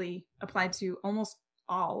basically applied to almost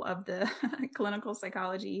all of the clinical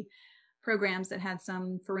psychology programs that had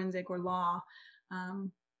some forensic or law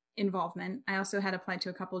involvement. I also had applied to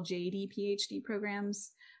a couple JD PhD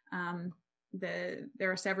programs. There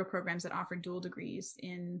are several programs that offer dual degrees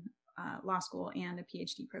in law school and a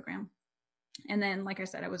PhD program. And then, like I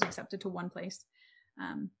said, I was accepted to one place.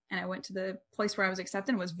 And I went to the place where I was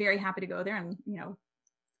accepted and was very happy to go there, and,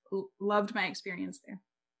 loved my experience there.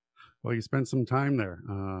 Well, you spent some time there.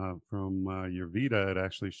 From your vita, it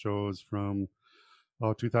actually shows from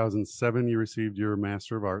 2007 you received your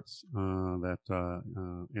Master of Arts, and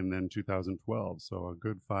then 2012. So a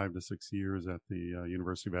good 5 to 6 years at the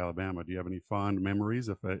University of Alabama. Do you have any fond memories,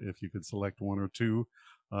 if you could select one or two,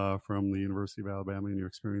 from the University of Alabama in your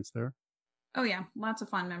experience there? Oh yeah, lots of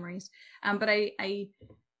fond memories. But I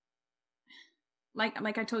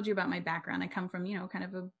like I told you about my background. I come from kind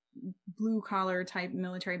of a blue collar type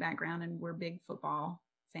military background, and we're big football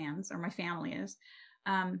fans, or my family is.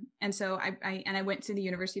 And so I went to the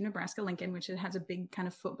University of Nebraska Lincoln, which has a big kind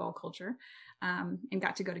of football culture, and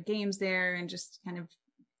got to go to games there and just kind of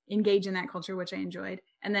engage in that culture, which I enjoyed.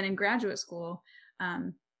 And then in graduate school,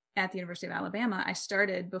 at the University of Alabama, I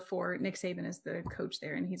started before Nick Saban is the coach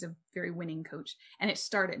there, and he's a very winning coach. And it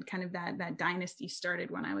started kind of that dynasty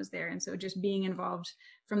started when I was there. And so just being involved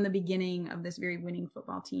from the beginning of this very winning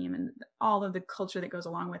football team and all of the culture that goes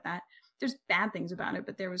along with that. There's bad things about it,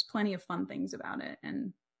 but there was plenty of fun things about it.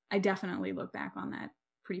 And I definitely look back on that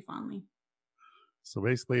pretty fondly. So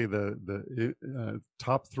basically the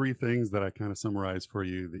top 3 things that I kind of summarized for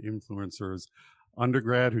you: the influencers,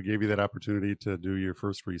 undergrad who gave you that opportunity to do your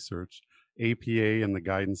first research, APA and the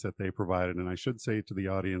guidance that they provided. And I should say to the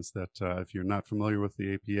audience that if you're not familiar with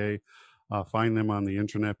the APA, find them on the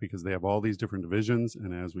internet, because they have all these different divisions.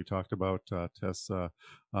 And as we talked about,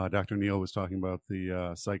 Dr. Neal was talking about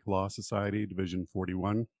the Psych Law Society, Division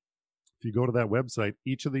 41. If you go to that website,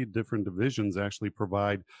 each of the different divisions actually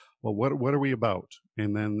provide, well, what are we about?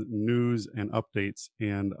 And then news and updates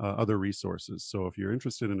and other resources. So if you're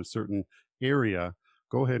interested in a certain area,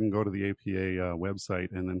 go ahead and go to the APA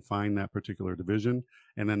website and then find that particular division.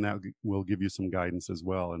 And then that will give you some guidance as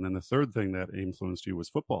well. And then the third thing that influenced you was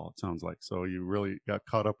football, it sounds like. So you really got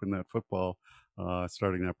caught up in that football,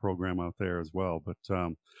 starting that program out there as well. But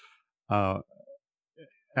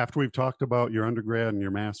after we've talked about your undergrad and your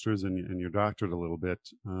master's and your doctorate a little bit,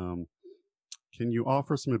 can you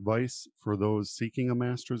offer some advice for those seeking a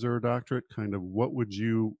master's or a doctorate? Kind of what would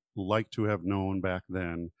you like to have known back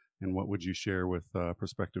then, and what would you share with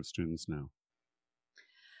prospective students now?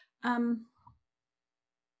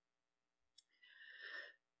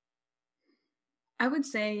 I would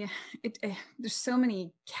say there's so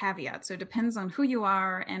many caveats. So it depends on who you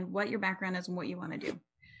are and what your background is and what you want to do.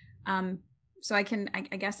 So I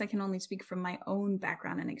guess I can only speak from my own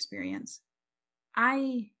background and experience.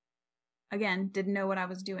 I, again, didn't know what I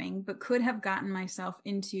was doing, but could have gotten myself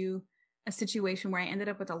into a situation where I ended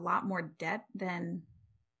up with a lot more debt than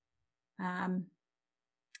I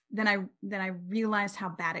realized how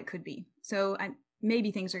bad it could be. So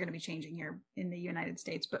maybe things are going to be changing here in the United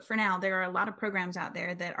States, but for now, there are a lot of programs out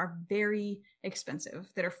there that are very expensive,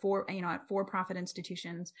 that are at for-profit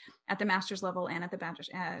institutions at the master's level and at the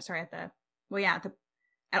bachelor's, at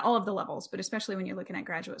all of the levels, but especially when you're looking at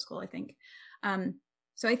graduate school, I think.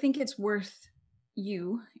 So I think it's worth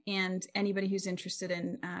you and anybody who's interested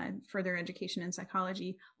in further education in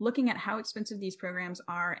psychology looking at how expensive these programs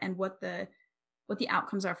are and what the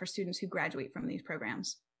outcomes are for students who graduate from these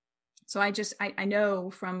programs. So I know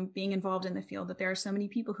from being involved in the field that there are so many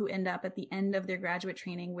people who end up at the end of their graduate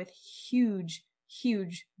training with huge,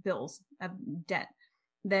 huge bills of debt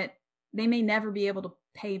that they may never be able to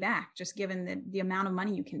pay back, just given the amount of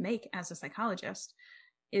money you can make as a psychologist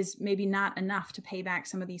is maybe not enough to pay back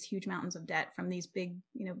some of these huge mountains of debt from these big,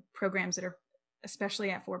 programs that are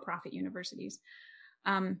especially at for-profit universities.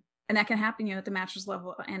 And that can happen, at the master's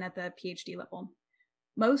level and at the PhD level.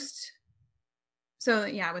 I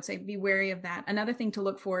would say be wary of that. Another thing to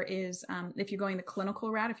look for is if you're going the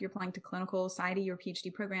clinical route, if you're applying to clinical PsyD or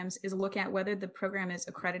PhD programs, is look at whether the program is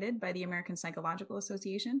accredited by the American Psychological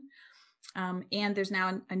Association. And there's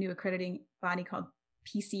now a new accrediting body called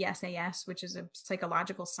PCSAS, which is a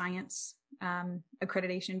psychological science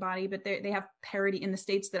accreditation body, but they have parity in the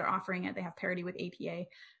states that are offering it. They have parity with APA.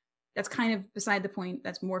 That's kind of beside the point.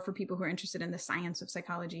 That's more for people who are interested in the science of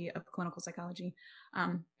psychology, of clinical psychology.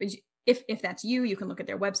 But if that's you, you can look at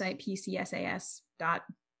their website,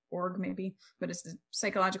 pcsas.org maybe, but it's the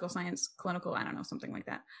psychological science clinical, I don't know, something like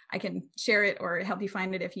that. I can share it or help you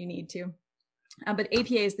find it if you need to. But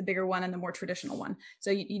APA is the bigger one and the more traditional one. So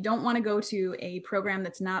you don't want to go to a program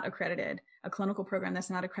that's not accredited, a clinical program that's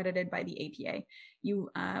not accredited by the APA. You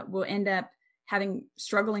will end up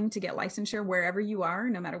struggling to get licensure wherever you are,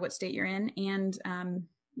 no matter what state you're in. And,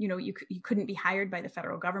 you couldn't be hired by the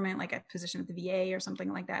federal government, like a position at the VA or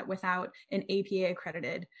something like that, without an APA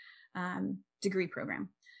accredited degree program.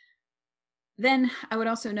 Then I would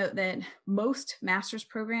also note that most master's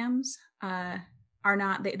programs are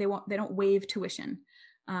not, they don't waive tuition.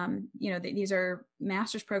 These are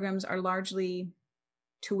master's programs are largely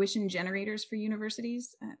tuition generators for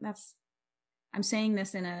universities. I'm saying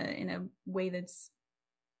this in a way that's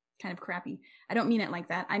kind of crappy. I don't mean it like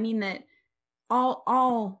that. I mean that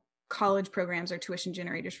all college programs are tuition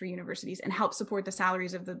generators for universities and help support the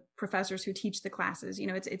salaries of the professors who teach the classes.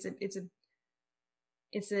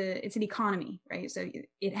 It's an economy, right? So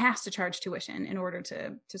it has to charge tuition in order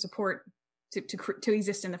to support to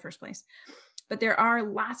exist in the first place. But there are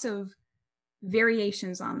lots of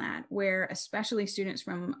variations on that, where especially students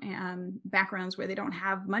from backgrounds where they don't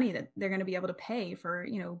have money that they're going to be able to pay for,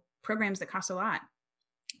 programs that cost a lot.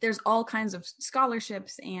 There's all kinds of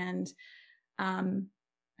scholarships and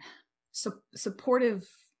supportive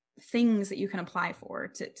things that you can apply for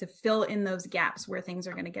to fill in those gaps where things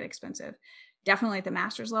are going to get expensive. Definitely at the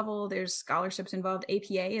master's level, there's scholarships involved.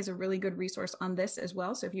 APA is a really good resource on this as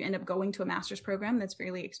well. So if you end up going to a master's program that's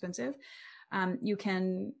fairly expensive, you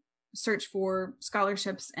can search for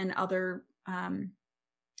scholarships and other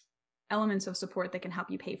elements of support that can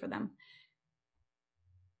help you pay for them.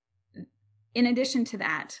 In addition to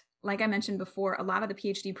that, like I mentioned before, a lot of the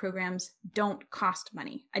PhD programs don't cost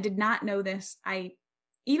money. I did not know this. I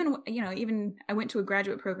went to a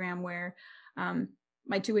graduate program where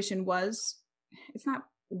my tuition it's not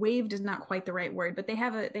waived is not quite the right word, but they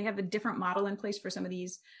have a different model in place for some of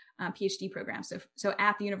these PhD programs. So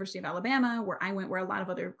at the University of Alabama, where I went, where a lot of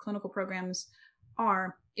other clinical programs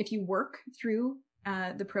are, if you work through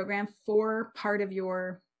the program for part of you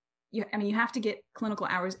have to get clinical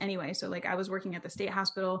hours anyway. So like I was working at the state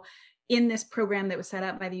hospital in this program that was set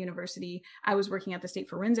up by the university. I was working at the state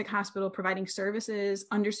forensic hospital, providing services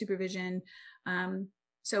under supervision.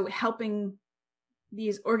 So helping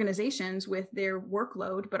these organizations with their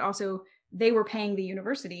workload, but also they were paying the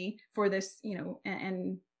university for this,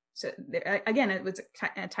 and so again, it was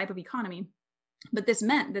a type of economy, but this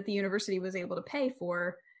meant that the university was able to pay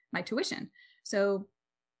for my tuition. So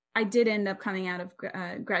I did end up coming out of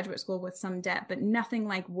graduate school with some debt, but nothing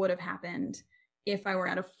like would have happened if I were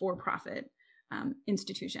at a for-profit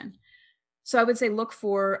institution. So I would say look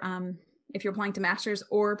for, if you're applying to master's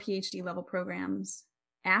or PhD level programs,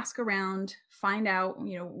 ask around, find out,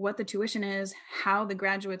 what the tuition is, how the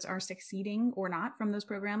graduates are succeeding or not from those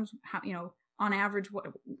programs, how, on average,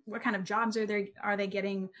 what kind of jobs are they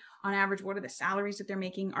getting on average? What are the salaries that they're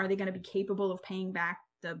making? Are they going to be capable of paying back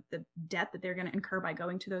the debt that they're going to incur by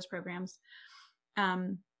going to those programs?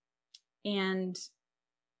 And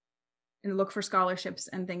look for scholarships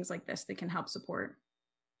and things like this that can help support.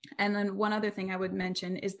 And then one other thing I would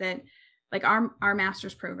mention is that like our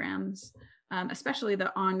master's programs, especially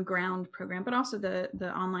the on-ground program, but also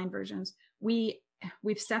the online versions, we've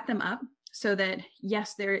set them up so that,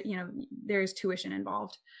 yes, there is tuition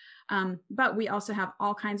involved. But we also have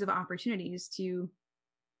all kinds of opportunities to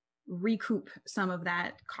recoup some of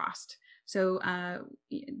that cost. So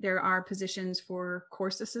there are positions for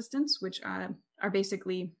course assistants, which are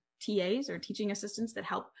basically TAs or teaching assistants that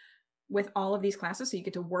help with all of these classes. So you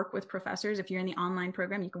get to work with professors. If you're in the online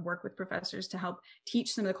program, you can work with professors to help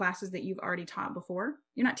teach some of the classes that you've already taught before.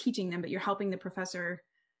 You're not teaching them, but you're helping the professor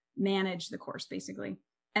manage the course, basically.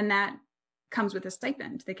 And that comes with a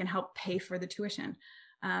stipend that can help pay for the tuition.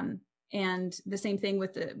 And the same thing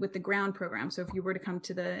with the ground program. So if you were to come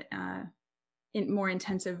to the more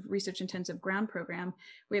intensive, research intensive ground program,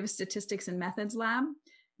 we have a statistics and methods lab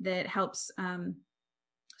that helps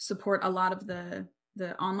support a lot of the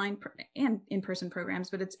online and in-person programs,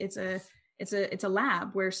 but it's a lab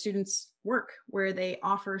where students work, where they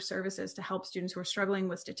offer services to help students who are struggling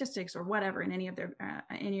with statistics or whatever in any of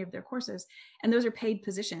their courses. And those are paid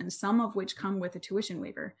positions, some of which come with a tuition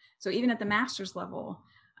waiver. So even at the master's level,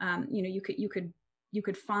 you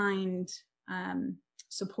could find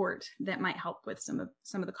support that might help with some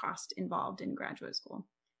of the cost involved in graduate school.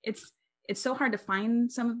 It's so hard to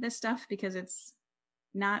find some of this stuff because it's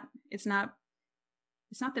not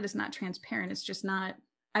that it's not transparent. It's just not,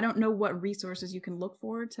 I don't know what resources you can look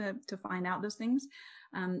for to find out those things.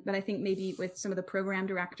 But I think maybe with some of the program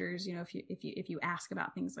directors, if you ask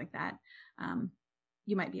about things like that,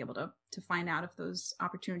 you might be able to find out if those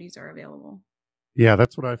opportunities are available. Yeah,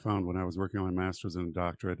 that's what I found when I was working on my master's and a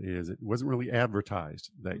doctorate, is it wasn't really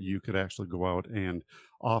advertised that you could actually go out and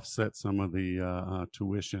offset some of the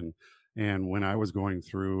tuition. And when I was going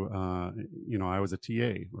through, I was a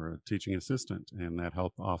TA or a teaching assistant, and that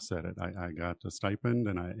helped offset it. I got a stipend,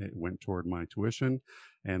 and it went toward my tuition.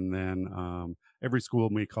 And then every school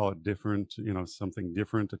may call it different, something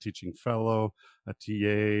different, a teaching fellow, a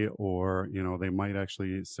TA, or, they might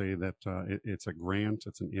actually say that it's a grant,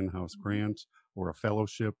 it's an in-house grant or a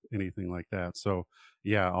fellowship, anything like that. So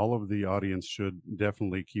yeah, all of the audience should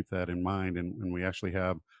definitely keep that in mind. And we actually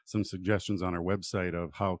have some suggestions on our website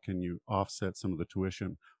of how can you offset some of the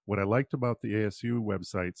tuition. What I liked about the ASU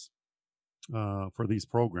websites for these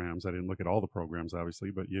programs, I didn't look at all the programs,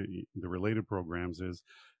 obviously, but the related programs, is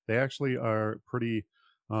they actually are pretty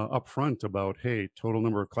upfront about, hey, total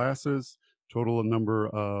number of classes, total number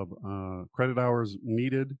of credit hours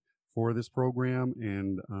needed for this program,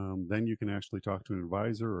 and then you can actually talk to an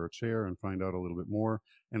advisor or a chair and find out a little bit more,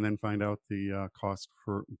 and then find out the cost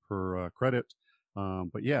per credit.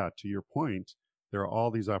 But yeah, to your point, there are all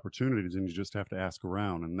these opportunities, and you just have to ask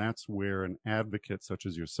around. And that's where an advocate such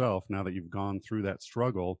as yourself, now that you've gone through that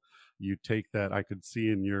struggle, you take that. I could see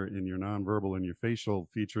in your nonverbal and your facial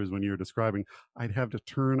features when you were describing, I'd have to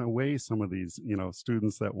turn away some of these,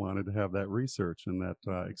 students that wanted to have that research and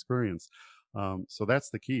that experience. So that's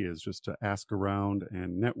the key, is just to ask around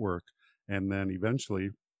and network, and then eventually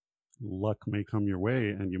luck may come your way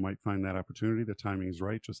and you might find that opportunity. The timing is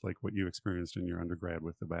right, just like what you experienced in your undergrad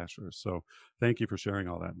with the bachelor's. So thank you for sharing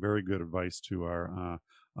all that. Very good advice to our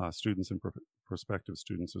students and prospective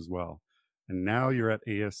students as well. And now you're at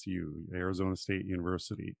ASU, Arizona State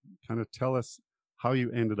University. Kind of tell us how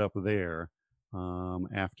you ended up there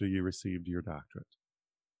after you received your doctorate.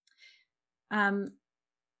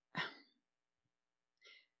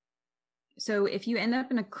 So if you end up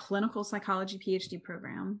in a clinical psychology PhD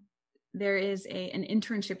program, there is an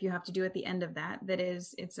internship you have to do at the end of that.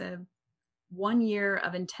 It's a 1 year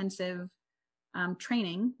of intensive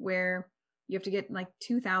training where you have to get like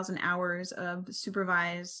 2,000 hours of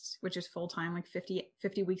supervised, which is full-time, like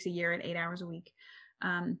 50 weeks a year at 8 hours a week,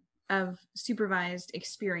 of supervised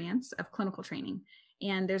experience of clinical training.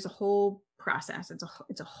 And there's a whole process.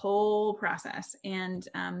 It's a whole process. And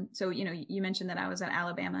so, you mentioned that I was at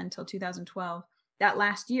Alabama until 2012. That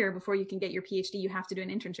last year, before you can get your PhD, you have to do an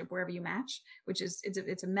internship wherever you match, which is,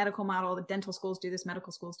 it's a medical model. The dental schools do this,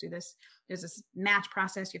 medical schools do this. There's this match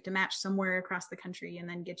process. You have to match somewhere across the country and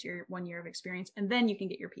then get your 1 year of experience. And then you can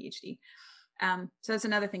get your PhD. So that's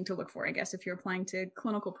another thing to look for, I guess, if you're applying to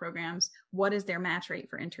clinical programs. What is their match rate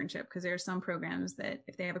for internship? Because there are some programs that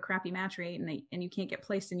if they have a crappy match rate and you can't get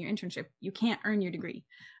placed in your internship, you can't earn your degree.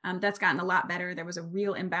 That's gotten a lot better. There was a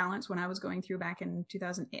real imbalance when I was going through back in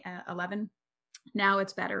 2011. Now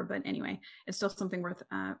it's better, but anyway, it's still something worth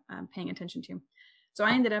paying attention to. So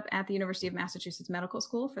I ended up at the University of Massachusetts Medical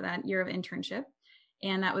School for that year of internship.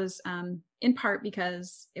 And that was in part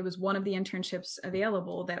because it was one of the internships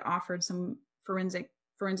available that offered some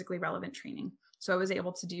forensically relevant training. So I was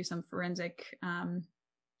able to do some forensic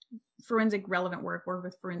relevant work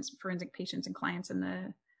with forensic patients and clients in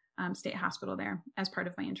the state hospital there as part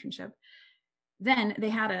of my internship. Then they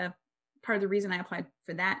had part of the reason I applied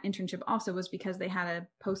for that internship also was because they had a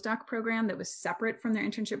postdoc program that was separate from their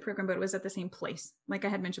internship program, but it was at the same place. Like I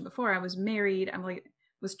had mentioned before, I was married.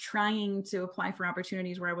 Was trying to apply for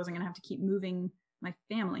opportunities where I wasn't going to have to keep moving my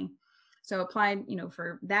family. So applied,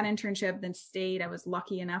 for that internship, then stayed. I was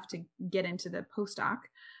lucky enough to get into the postdoc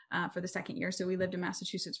for the second year. So we lived in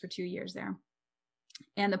Massachusetts for 2 years there.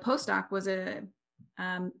 And the postdoc was a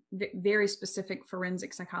very specific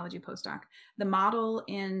forensic psychology postdoc. The model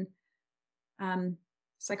in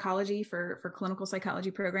psychology for clinical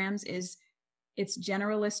psychology programs is it's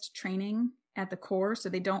generalist training at the core.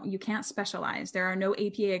 So you can't specialize. There are no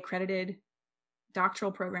APA accredited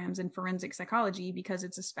doctoral programs in forensic psychology because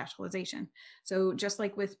it's a specialization. So just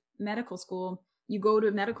like with medical school, you go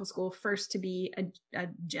to medical school first to be a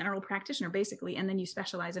general practitioner, basically, and then you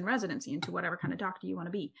specialize in residency into whatever kind of doctor you want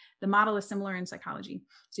to be. The model is similar in psychology.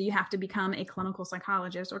 So you have to become a clinical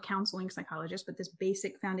psychologist or counseling psychologist, but this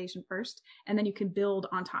basic foundation first, and then you can build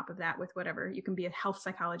on top of that with whatever. You can be a health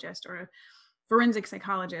psychologist or a forensic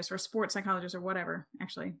psychologist or a sports psychologist or whatever.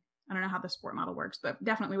 Actually, I don't know how the sport model works, but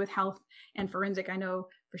definitely with health and forensic, I know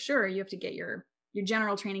for sure you have to get your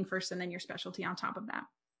general training first and then your specialty on top of that.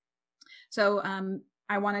 So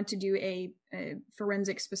I wanted to do a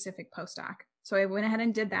forensic specific postdoc. So I went ahead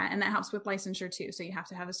and did that, and that helps with licensure too. So you have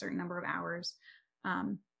to have a certain number of hours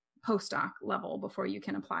postdoc level before you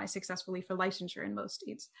can apply successfully for licensure in most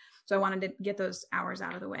states. So I wanted to get those hours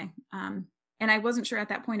out of the way. And I wasn't sure at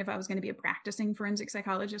that point if I was going to be a practicing forensic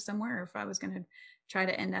psychologist somewhere, or if I was going to try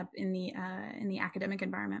to end up in the academic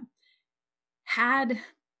environment. Had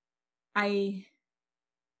I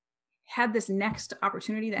had this next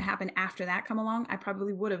opportunity that happened after that come along, I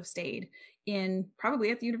probably would have stayed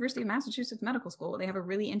probably at the University of Massachusetts Medical School. They have a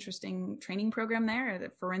really interesting training program there,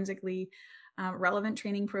 the forensically relevant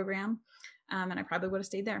training program, and I probably would have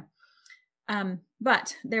stayed there.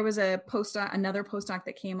 But there was another postdoc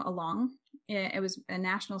that came along. It was a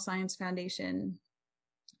National Science Foundation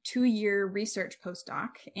 2-year research postdoc,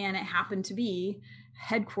 and it happened to be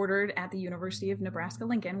headquartered at the University of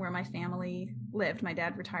Nebraska-Lincoln, where my family lived. My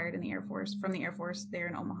dad retired from the Air Force there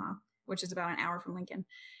in Omaha, which is about an hour from Lincoln.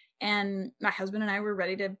 And my husband and I were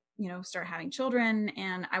ready to, start having children,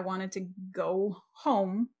 and I wanted to go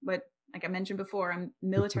home, but like I mentioned before, I'm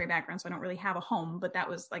military background, so I don't really have a home, but that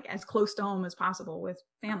was like as close to home as possible with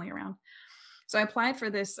family around. So I applied for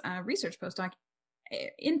this research postdoc,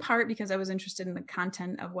 in part because I was interested in the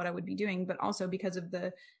content of what I would be doing, but also because of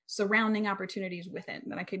the surrounding opportunities with it,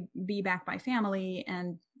 that I could be back by family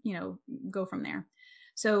and, go from there.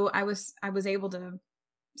 So I was able to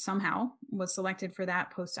was selected for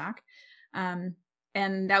that postdoc.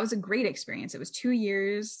 And that was a great experience. It was 2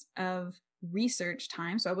 years of research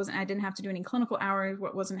time. So I didn't have to do any clinical hours,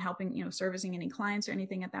 wasn't helping, servicing any clients or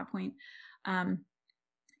anything at that point.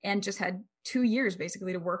 And just had 2 years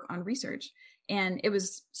basically to work on research. And it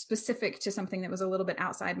was specific to something that was a little bit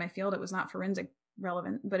outside my field. It was not forensic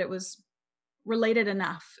relevant, but it was related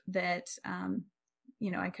enough that,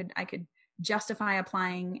 I could justify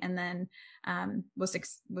applying, and then was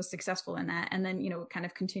successful in that. And then, kind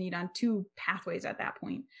of continued on 2 pathways at that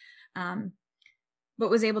point. But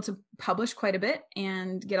was able to publish quite a bit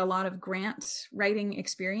and get a lot of grant writing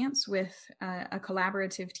experience with a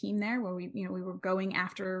collaborative team there, where we were going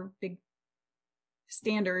after big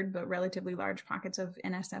standard but relatively large pockets of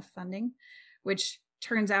NSF funding, which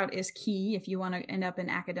turns out is key if you want to end up in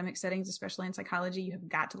academic settings, especially in psychology. You have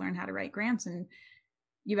got to learn how to write grants, and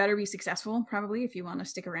you better be successful probably if you want to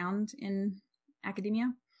stick around in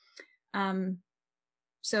academia.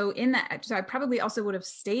 So I probably also would have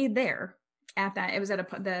stayed there at that. It was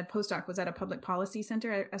the postdoc was at a public policy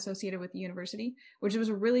center associated with the university, which was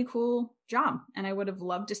a really cool job. And I would have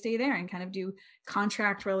loved to stay there and kind of do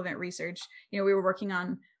contract relevant research. We were working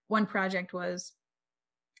on one project was,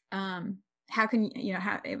 how can,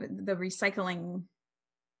 the recycling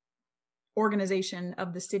organization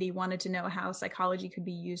of the city wanted to know how psychology could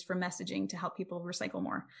be used for messaging to help people recycle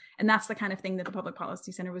more. And that's the kind of thing that the Public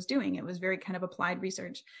Policy Center was doing. It was very kind of applied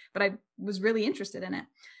research, but I was really interested in it.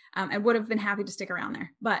 I would have been happy to stick around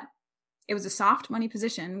there, but it was a soft money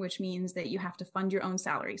position, which means that you have to fund your own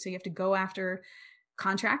salary. So you have to go after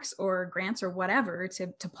contracts or grants or whatever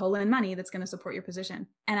to pull in money that's going to support your position.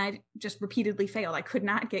 And I just repeatedly failed. I could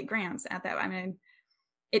not get grants at that. I mean,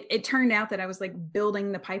 it turned out that I was like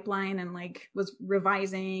building the pipeline and like was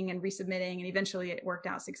revising and resubmitting, and eventually it worked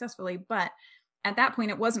out successfully. But at that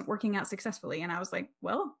point, it wasn't working out successfully. And I was like,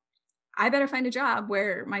 well, I better find a job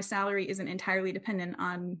where my salary isn't entirely dependent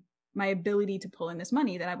on my ability to pull in this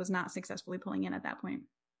money that I was not successfully pulling in at that point.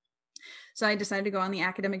 So I decided to go on the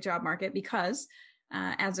academic job market because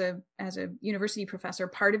as a university professor,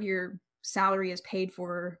 part of your salary is paid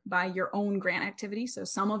for by your own grant activity. So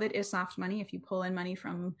some of it is soft money. If you pull in money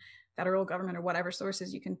from federal government or whatever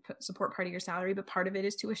sources, you can support part of your salary, but part of it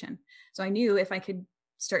is tuition. So I knew if I could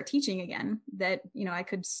start teaching again, that, you know, I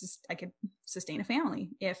could sustain a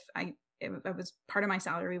family if I was part of my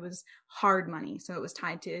salary was hard money. So it was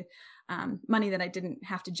tied to money that I didn't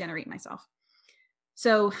have to generate myself.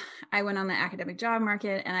 So I went on the academic job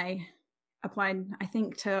market and I applied, I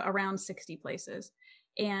think, to around 60 places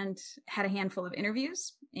and had a handful of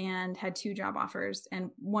interviews and had 2 job offers, and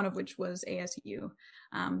one of which was ASU,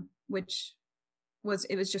 which was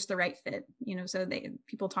just the right fit. You know, so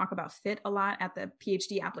people talk about fit a lot at the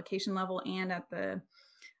PhD application level and at the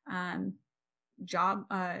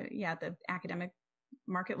the academic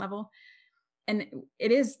market level. And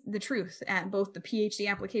it is the truth at both the PhD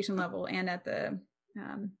application level and at the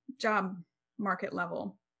job market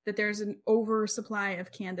level that there's an oversupply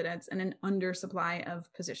of candidates and an undersupply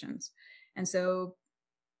of positions. And so,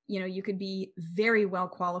 you know, you could be very well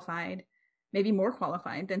qualified, maybe more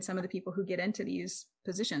qualified than some of the people who get into these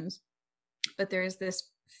positions, but there is this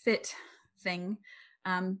fit thing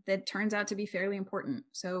that turns out to be fairly important.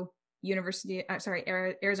 So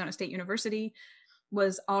Arizona State University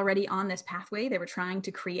was already on this pathway. They were trying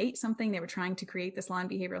to create something. They were trying to create this law and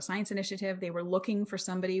behavioral science initiative. They were looking for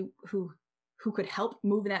somebody who could help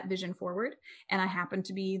move that vision forward. And I happened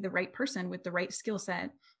to be the right person with the right skill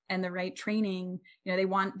set and the right training. You know,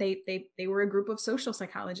 they were a group of social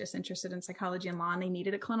psychologists interested in psychology and law, and they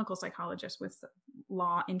needed a clinical psychologist with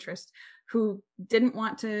law interest who didn't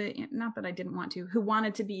want to, not that I didn't want to, who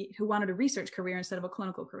wanted a research career instead of a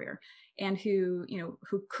clinical career, and who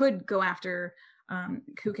could go after,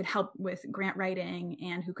 who could help with grant writing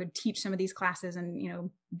and who could teach some of these classes and, you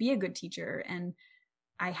know, be a good teacher. And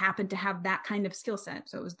I happened to have that kind of skill set.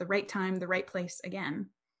 So it was the right time, the right place again.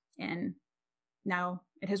 And now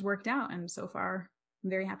it has worked out. And so far, I'm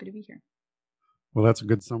very happy to be here. Well, that's a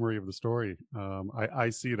good summary of the story.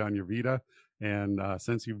 I see it on your Vita. And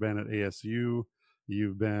since you've been at ASU,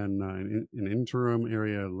 you've been an interim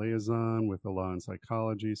area liaison with the Law and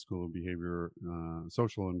Psychology School of Behavior,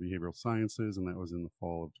 Social and Behavioral Sciences, and that was in the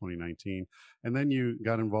fall of 2019. And then you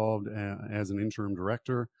got involved as an interim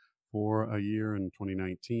director for a year in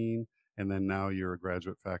 2019. And then now you're a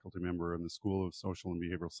graduate faculty member in the School of Social and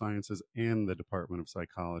Behavioral Sciences and the Department of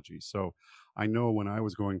Psychology. So I know when I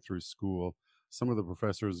was going through school, some of the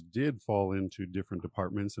professors did fall into different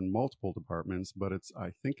departments and multiple departments, but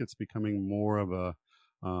I think it's becoming more of a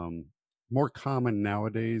more common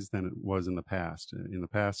nowadays than it was in the past. In the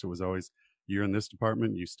past, it was always, you're in this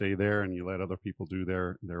department, you stay there and you let other people do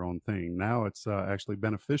their own thing. Now it's actually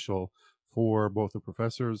beneficial for both the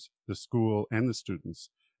professors, the school, and the students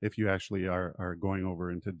if you actually are going over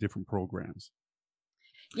into different programs.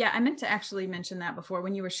 Yeah, I meant to actually mention that before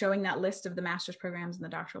when you were showing that list of the master's programs and the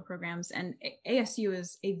doctoral programs. And ASU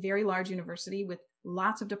is a very large university with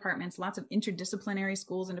lots of departments, lots of interdisciplinary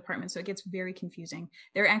schools and departments. So it gets very confusing.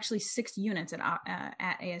 There are actually 6 units at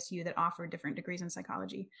ASU that offer different degrees in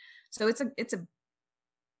psychology. So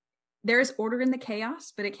there is order in the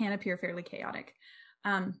chaos, but it can appear fairly chaotic.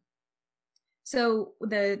 So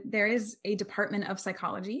there is a department of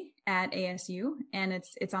psychology at ASU, and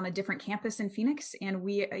it's on a different campus in Phoenix. And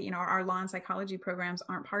we, our law and psychology programs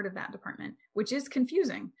aren't part of that department, which is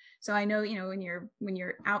confusing. So I know, when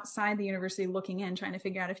you're outside the university looking in, trying to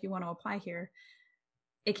figure out if you want to apply here,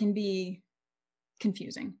 it can be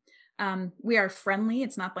confusing. We are friendly.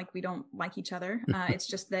 It's not like we don't like each other. It's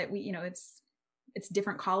just that it's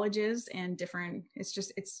different colleges and it's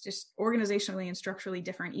just organizationally and structurally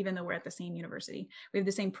different, even though we're at the same university. We have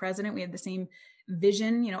the same president, we have the same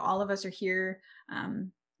vision. All of us are here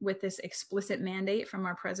with this explicit mandate from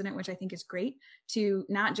our president, which I think is great, to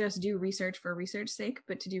not just do research for research's sake,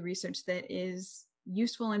 but to do research that is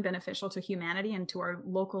useful and beneficial to humanity and to our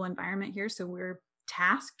local environment here. So we're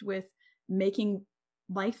tasked with making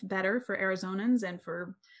life better for Arizonans and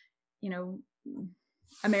for,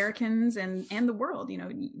 Americans and the world,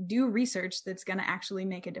 do research that's going to actually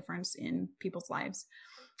make a difference in people's lives.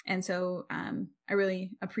 And so I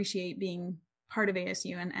really appreciate being part of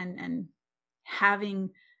ASU and having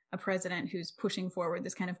a president who's pushing forward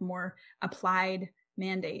this kind of more applied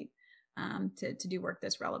mandate to do work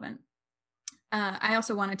that's relevant. I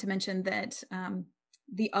also wanted to mention that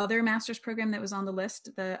the other master's program that was on the list,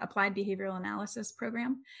 the Applied Behavioral Analysis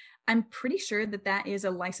program, I'm pretty sure that is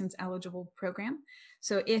a license eligible program.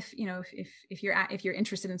 So if you're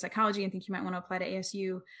interested in psychology and think you might want to apply to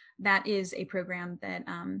ASU, that is a program that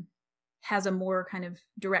has a more kind of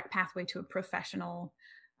direct pathway to a professional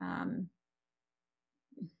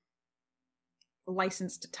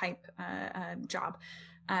licensed type job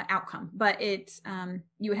outcome. But it's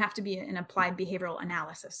you would have to be an applied behavioral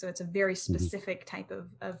analysis. So it's a very specific type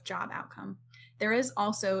of job outcome. There's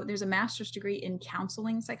a master's degree in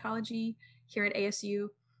counseling psychology here at ASU.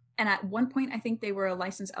 And at one point, I think they were a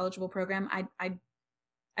license eligible program.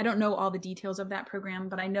 I don't know all the details of that program,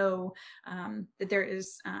 but I know that there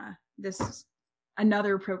is this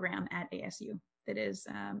another program at ASU that is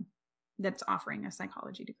that's offering a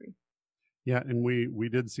psychology degree. Yeah, and we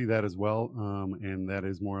did see that as well, and that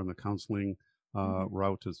is more on the counseling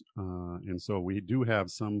route. And so we do have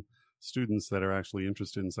some students that are actually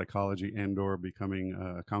interested in psychology and or becoming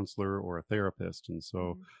a counselor or a therapist. And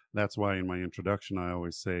so that's why in my introduction, I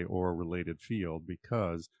always say or related field,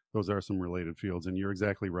 because those are some related fields. And you're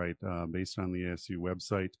exactly right. Based on the ASU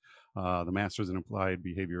website, the Master's in Applied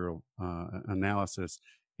Behavioral Analysis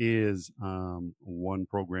is one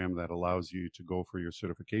program that allows you to go for your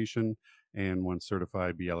certification, and once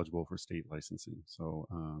certified, be eligible for state licensing. So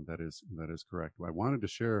that is correct. I wanted to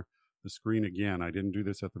share the screen again. I didn't do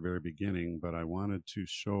this at the very beginning, but I wanted to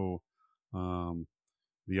show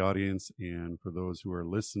the audience and for those who are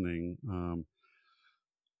listening,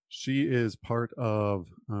 she is part of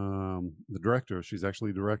the director. She's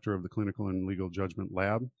actually director of the Clinical and Legal Judgment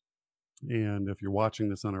Lab. And if you're watching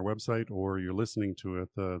this on our website or you're listening to it,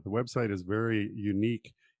 the website is very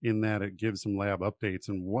unique in that it gives some lab updates.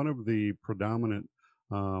 And one of the predominant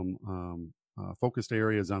focused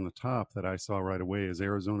areas on the top that I saw right away is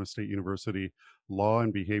Arizona State University Law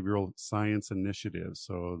and Behavioral Science Initiative.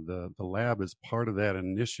 So the lab is part of that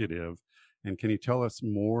initiative. And can you tell us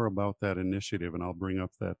more about that initiative? And I'll bring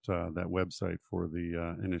up that website for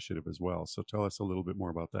the initiative as well. So tell us a little bit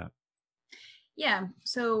more about that. Yeah.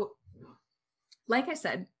 So like I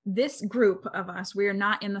said, this group of us, we are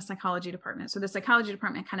not in the psychology department. So the psychology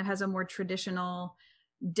department kind of has a more traditional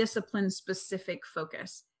discipline-specific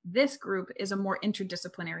focus. This group is a more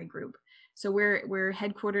interdisciplinary group. So we're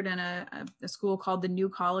headquartered in a school called the New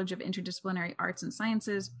College of Interdisciplinary Arts and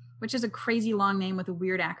Sciences, which is a crazy long name with a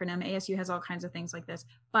weird acronym. ASU has all kinds of things like this.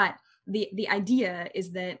 But the idea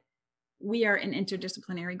is that we are an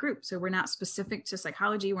interdisciplinary group. So we're not specific to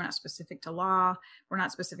psychology. We're not specific to law. We're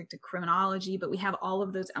not specific to criminology, but we have all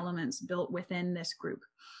of those elements built within this group.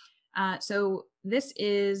 So this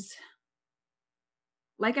is,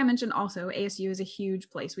 like I mentioned also, ASU is a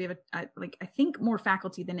huge place. We have I think more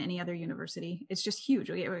faculty than any other university. It's just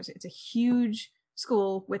huge. It's a huge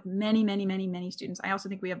school with many, many, many, many students. I also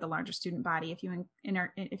think we have the largest student body if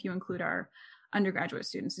you include our undergraduate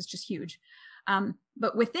students. It's just huge.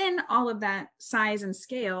 But within all of that size and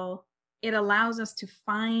scale, it allows us to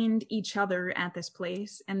find each other at this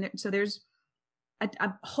place. And so there's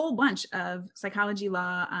a whole bunch of psychology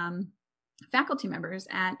law faculty members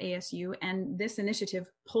at ASU, and this initiative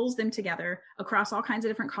pulls them together across all kinds of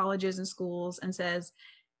different colleges and schools and says,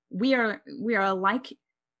 we are alike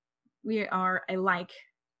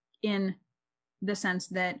in the sense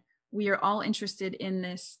that we are all interested in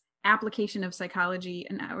this application of psychology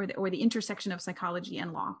or the intersection of psychology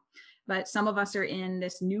and law. But some of us are in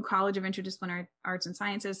this new College of Interdisciplinary Arts and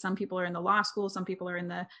Sciences. Some people are in the law school. Some people are in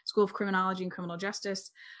the School of Criminology and Criminal Justice.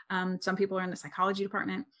 Some people are in the psychology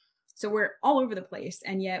department. So we're all over the place,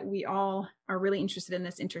 and yet we all are really interested in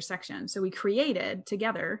this intersection. So we created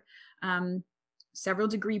together several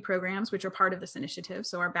degree programs, which are part of this initiative.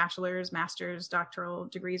 So our bachelor's, master's, doctoral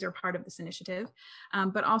degrees are part of this initiative,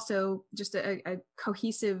 but also just a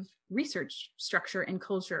cohesive research structure and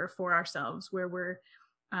culture for ourselves, where we're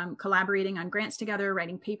collaborating on grants together,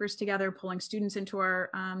 writing papers together, pulling students into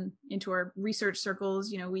our research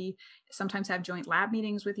circles. We sometimes have joint lab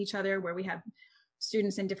meetings with each other where we have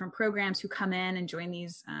students in different programs who come in and join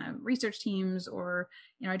these research teams, or,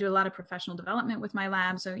 I do a lot of professional development with my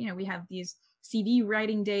lab. So, we have these CV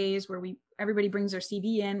writing days where everybody brings their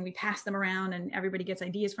CV in, we pass them around, and everybody gets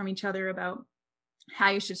ideas from each other about how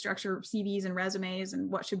you should structure CVs and resumes and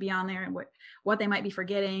what should be on there and what they might be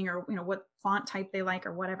forgetting, or what font type they like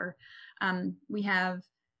or whatever. We have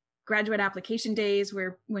graduate application days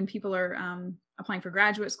where when people are applying for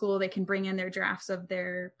graduate school, they can bring in their drafts of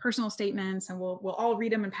their personal statements, and we'll all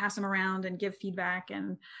read them and pass them around and give feedback.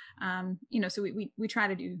 And so we try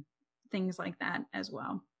to do things like that as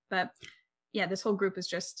well. But yeah, this whole group is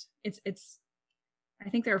just it's I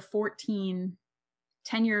think there are 14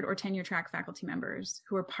 tenured or tenure track faculty members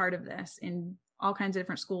who are part of this in all kinds of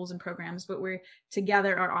different schools and programs, but we're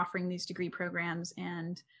together are offering these degree programs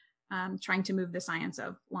and trying to move the science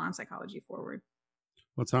of law and psychology forward.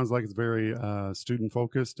 Well, it sounds like it's very student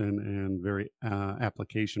focused and very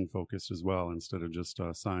application focused as well, instead of just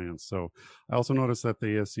science. So I also noticed that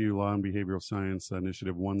the ASU Law and Behavioral Science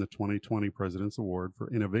Initiative won the 2020 President's Award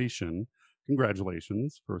for Innovation.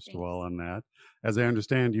 Congratulations, first Thanks. of all, on that. As I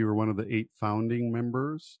understand, you were one of the 8 founding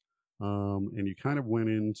members, and you kind of went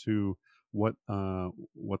into what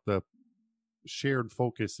the shared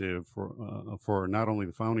focus is for not only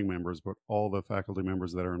the founding members, but all the faculty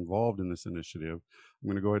members that are involved in this initiative. I'm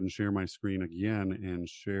going to go ahead and share my screen again and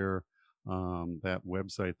share that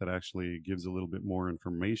website that actually gives a little bit more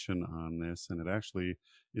information on this. And it actually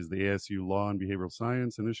is the ASU Law and Behavioral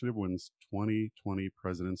Science Initiative wins 2020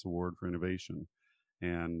 President's Award for Innovation.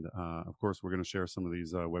 And of course, we're going to share some of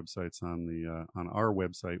these websites on our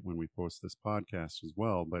website when we post this podcast as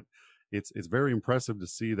well. But it's very impressive to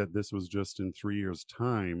see that this was just in 3 years'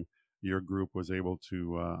 time, your group was able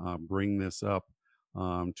to bring this up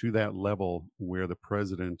to that level where the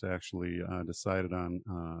president actually decided on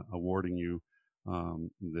awarding you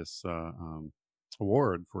this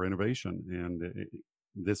award for innovation. And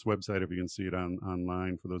this website, if you can see it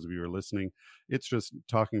online, for those of you who are listening, it's just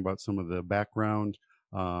talking about some of the background,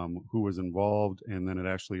 who was involved, and then it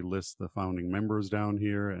actually lists the founding members down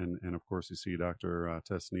here. And of course, you see Dr.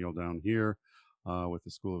 Tess Neal down here with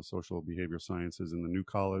the School of Social Behavior Sciences in the New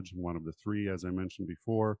College, one of the 3, as I mentioned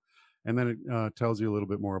before. And then it tells you a little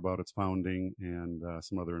bit more about its founding and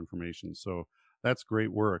some other information. So that's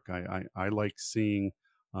great work. I like seeing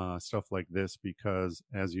stuff like this because,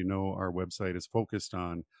 as you know, our website is focused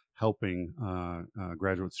on helping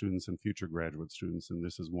graduate students and future graduate students. And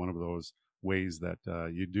this is one of those ways that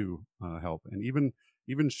you do help. And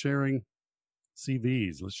even sharing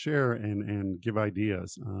CVs, let's share and give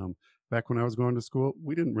ideas. Back when I was going to school,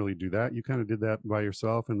 we didn't really do that. You kind of did that by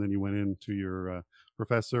yourself, and then you went into your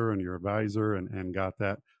professor and your advisor and got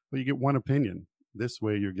that. But you get one opinion. This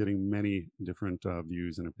way, you're getting many different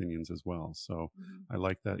views and opinions as well. So I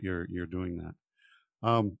like that you're doing that.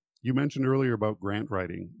 You mentioned earlier about grant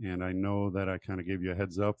writing, and I know that I kind of gave you a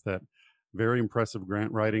heads up that very impressive grant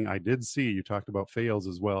writing. I did see you talked about fails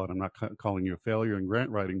as well, and I'm not calling you a failure in grant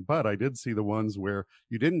writing, but I did see the ones where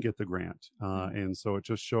you didn't get the grant. And so it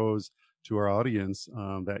just shows to our audience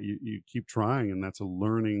that you keep trying, and that's a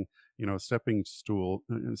learning, stepping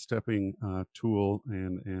tool,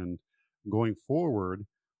 and going forward.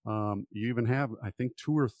 You even have, I think,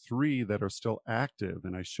 2 or 3 that are still active.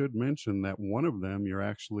 And I should mention that one of them you're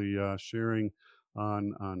actually sharing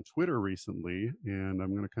on Twitter recently, and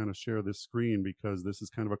I'm going to kind of share this screen because this is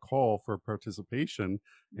kind of a call for participation,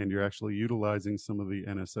 and you're actually utilizing some of the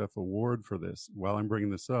NSF award for this. While I'm bringing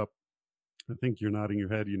this up, I think you're nodding your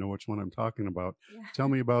head, you know which one I'm talking about. Yeah. Tell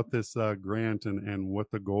me about this grant and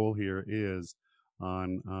what the goal here is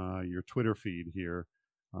on your Twitter feed here.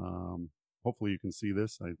 Hopefully you can see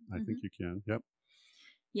this. I think you can. Yep.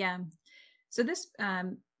 Yeah. So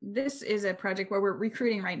this is a project where we're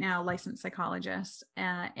recruiting right now licensed psychologists,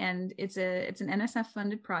 and it's an NSF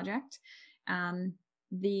funded project.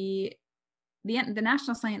 The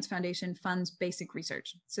National Science Foundation funds basic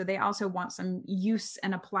research, so they also want some use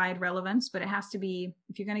and applied relevance. But it has to be,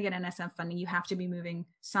 if you're going to get NSF funding, you have to be moving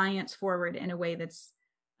science forward in a way that's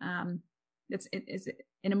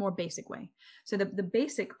in a more basic way. So the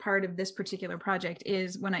basic part of this particular project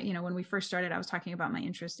is when we first started, I was talking about my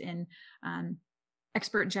interest in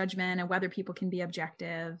expert judgment and whether people can be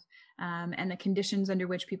objective, and the conditions under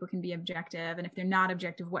which people can be objective. And if they're not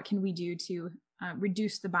objective, what can we do to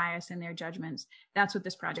reduce the bias in their judgments? That's what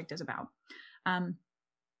this project is about.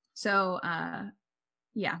 So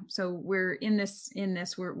we're in this,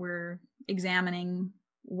 we're examining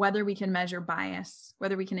whether we can measure bias,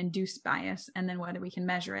 whether we can induce bias, and then whether we can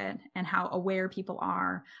measure it, and how aware people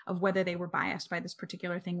are of whether they were biased by this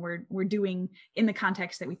particular thing we're doing in the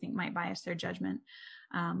context that we think might bias their judgment.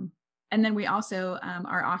 And then we also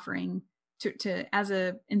are offering to as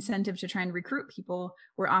a incentive to try and recruit people,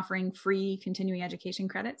 we're offering free continuing education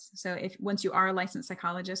credits. So once you are a licensed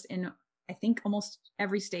psychologist in I think almost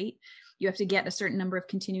every state, you have to get a certain number of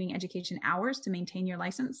continuing education hours to maintain your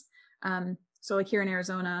license. So like here in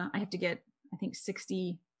Arizona, I have to get, I think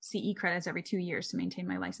 60 CE credits every 2 years to maintain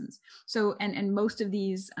my license. So, and most of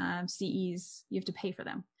these CEs, you have to pay for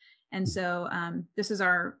them. And so this is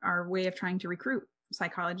our way of trying to recruit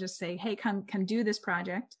psychologists, say, hey, come do this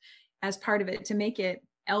project. As part of it, to make it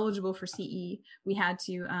eligible for CE, we had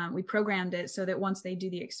to, we programmed it so that once they do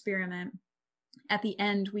the experiment, at the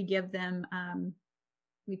end, we give them,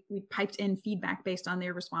 we piped in feedback based on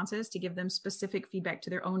their responses to give them specific feedback to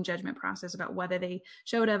their own judgment process about whether they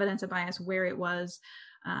showed evidence of bias, where it was.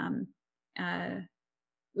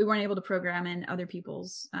 We weren't able to program in other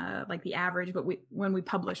people's, like the average, but when we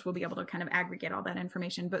publish, we'll be able to kind of aggregate all that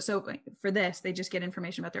information. But so for this, they just get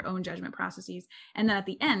information about their own judgment processes. And then at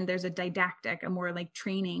the end, there's a didactic, a more like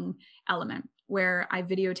training element where I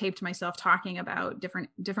videotaped myself talking about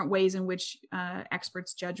different ways in which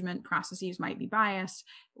experts' judgment processes might be biased,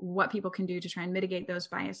 what people can do to try and mitigate those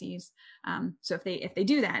biases. So if they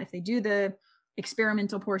do that, if they do the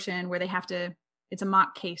experimental portion where they have to, it's a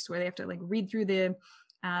mock case where they have to like read through the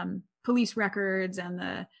police records and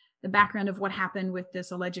the background of what happened with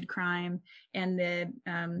this alleged crime and the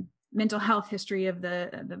mental health history of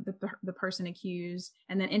the person accused,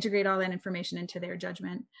 and then integrate all that information into their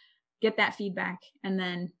judgment, get that feedback, and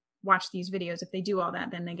then watch these videos. If they do all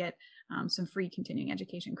that, then they get some free continuing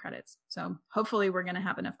education credits. So hopefully we're going to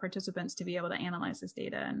have enough participants to be able to analyze this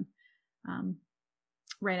data and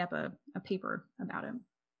write up a paper about it.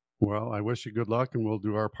 Well, I wish you good luck, and we'll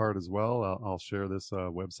do our part as well. I'll share this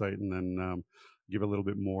website and then give a little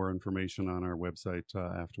bit more information on our website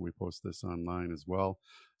after we post this online as well.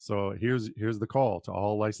 So here's the call to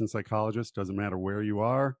all licensed psychologists. Doesn't matter where you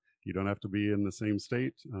are. You don't have to be in the same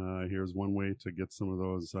state. Here's one way to get some of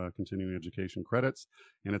those continuing education credits.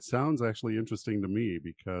 And it sounds actually interesting to me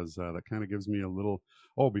because that kind of gives me a little,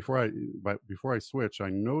 before I switch,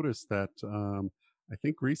 I noticed that I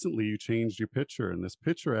think recently you changed your picture, and this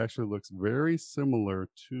picture actually looks very similar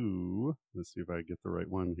to, let's see if I get the right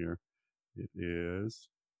one here. It is,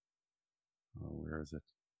 where is it?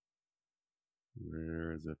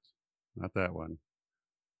 Where is it? Not that one.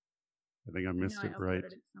 I think I missed it right.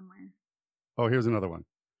 It somewhere. Oh, here's another one.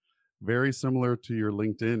 Very similar to your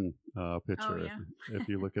LinkedIn picture, Oh, yeah. if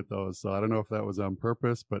you look at those. So I don't know if that was on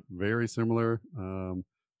purpose, but very similar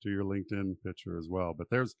to your LinkedIn picture as well. But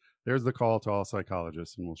there's the call to all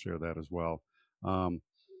psychologists, and we'll share that as well.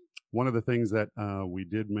 One of the things that we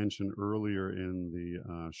did mention earlier in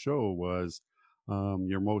the show was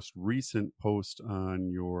your most recent post on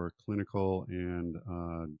your clinical and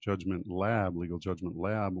legal judgment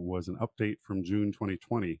lab was an update from June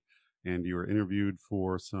 2020. And you were interviewed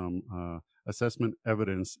for some assessment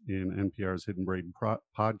evidence in NPR's Hidden Brain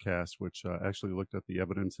podcast, which actually looked at the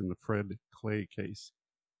evidence in the Fred Clay case.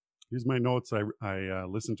 Here's my notes. I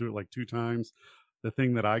listened to it like 2 times. The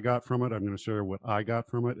thing that I got from it, I'm going to share what I got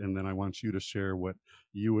from it, and then I want you to share what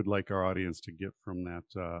you would like our audience to get from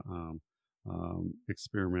that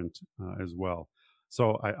experiment as well.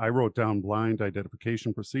 So I wrote down blind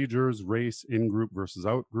identification procedures, race, in-group versus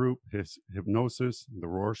out-group, hypnosis. The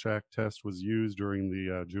Rorschach test was used during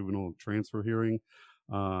the juvenile transfer hearing.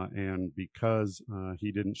 And because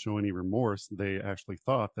he didn't show any remorse, they actually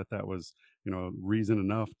thought that was, reason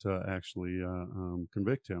enough to actually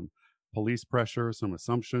convict him. Police pressure, some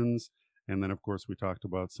assumptions, and then of course we talked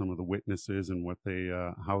about some of the witnesses and what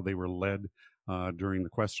how they were led during the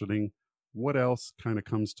questioning. What else kind of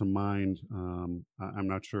comes to mind? I'm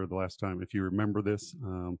not sure the last time if you remember this,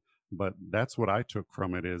 but that's what I took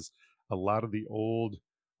from it is a lot of the old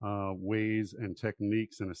ways and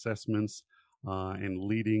techniques and assessments. And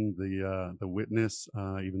leading the witness,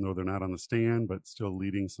 even though they're not on the stand, but still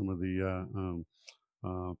leading some of the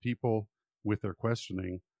people with their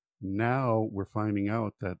questioning. Now we're finding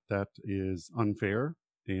out that is unfair,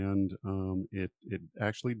 and it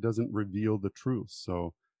actually doesn't reveal the truth.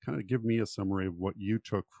 So, kind of give me a summary of what you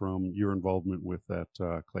took from your involvement with that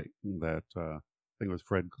I think it was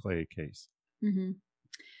Fred Clay case. Mm-hmm.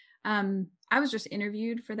 I was just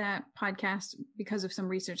interviewed for that podcast because of some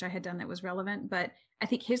research I had done that was relevant, but I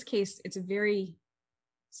think his case, it's a very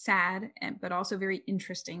sad but also very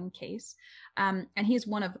interesting case. And he is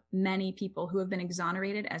one of many people who have been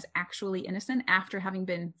exonerated as actually innocent after having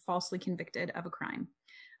been falsely convicted of a crime.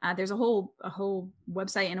 There's a whole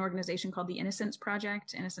website and organization called the Innocence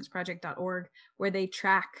Project, innocenceproject.org, where they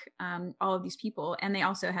track all of these people, and they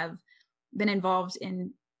also have been involved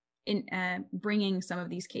in bringing some of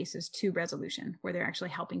these cases to resolution, where they're actually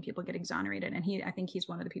helping people get exonerated. And I think he's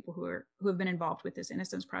one of the people who have been involved with this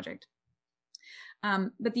Innocence Project.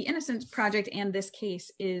 But the Innocence Project and this case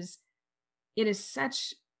is it is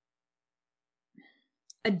such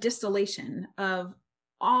a distillation of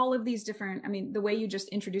all of these different, I mean, the way you just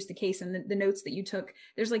introduced the case and the notes that you took,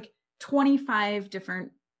 there's like 25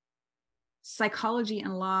 different psychology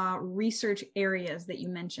and law research areas that you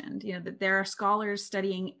mentioned, that there are scholars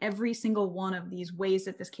studying every single one of these ways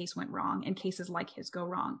that this case went wrong and cases like his go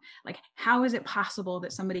wrong. Like, how is it possible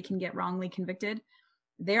that somebody can get wrongly convicted?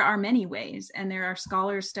 There are many ways, and there are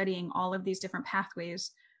scholars studying all of these different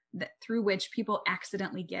pathways through which people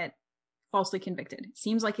accidentally get falsely convicted.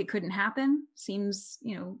 Seems like it couldn't happen. Seems,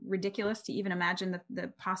 ridiculous to even imagine the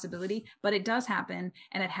possibility, but it does happen.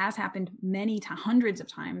 And it has happened hundreds of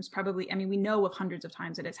times, probably. I mean, we know of hundreds of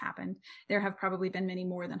times it has happened. There have probably been many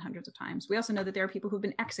more than hundreds of times. We also know that there are people who've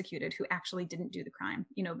been executed who actually didn't do the crime,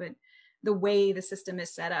 but the way the system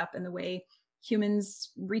is set up and the way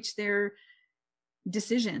humans reach their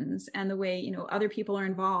decisions and the way, other people are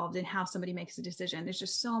involved in how somebody makes a decision. There's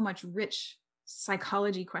just so much rich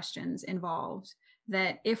psychology questions involved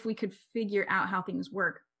that if we could figure out how things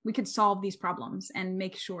work, we could solve these problems and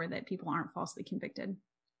make sure that people aren't falsely convicted.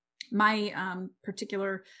 My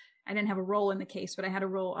particular, I didn't have a role in the case, but I had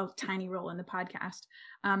a tiny role in the podcast.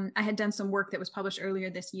 I had done some work that was published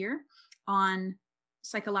earlier this year on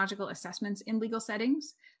psychological assessments in legal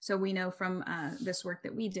settings. So we know from this work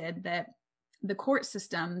that we did that the court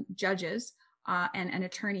system, judges and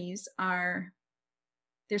attorneys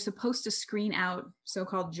they're supposed to screen out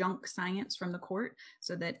so-called junk science from the court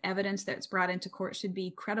so that evidence that's brought into court should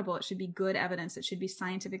be credible. It should be good evidence. It should be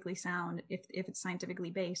scientifically sound if it's scientifically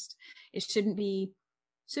based. It shouldn't be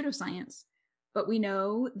pseudoscience. But we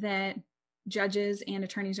know that judges and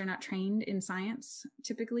attorneys are not trained in science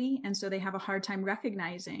typically, and so they have a hard time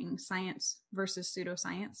recognizing science versus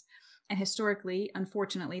pseudoscience. And historically,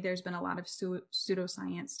 unfortunately, there's been a lot of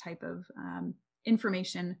pseudoscience type of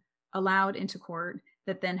information allowed into court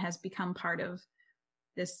that then has become part of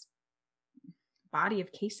this body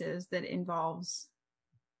of cases that involves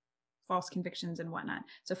false convictions and whatnot.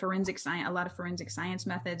 So forensic science, a lot of forensic science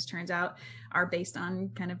methods, turns out, are based on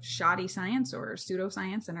kind of shoddy science or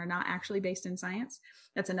pseudoscience and are not actually based in science.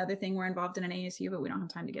 That's another thing. We're involved in an ASU, but we don't have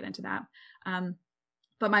time to get into that.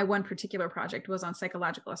 But my one particular project was on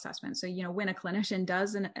psychological assessment. So, when a clinician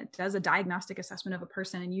does a diagnostic assessment of a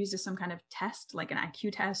person and uses some kind of test, like an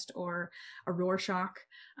IQ test or a Rorschach,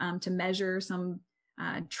 to measure some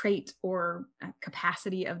trait or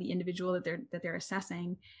capacity of the individual that they're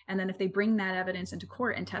assessing, and then if they bring that evidence into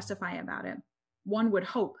court and testify about it, one would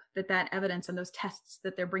hope that evidence and those tests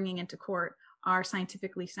that they're bringing into court are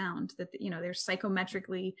scientifically sound, that they're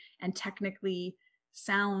psychometrically and technically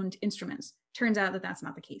sound instruments. Turns out that that's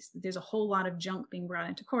not the case. There's a whole lot of junk being brought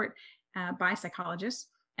into court by psychologists,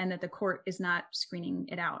 and that the court is not screening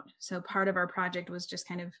it out. So part of our project was just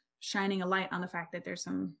kind of shining a light on the fact that there's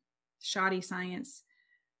some shoddy science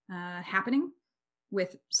happening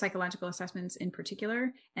with psychological assessments in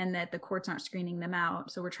particular, and that the courts aren't screening them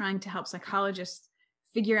out. So we're trying to help psychologists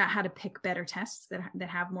figure out how to pick better tests that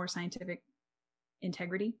have more scientific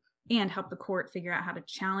integrity, and help the court figure out how to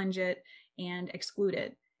challenge it and exclude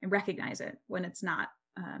it and recognize it when it's not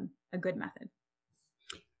a good method.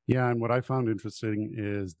 Yeah, and what I found interesting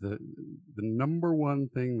is the number one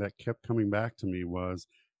thing that kept coming back to me was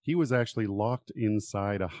he was actually locked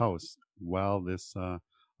inside a house while this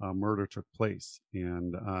murder took place,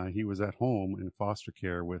 and he was at home in foster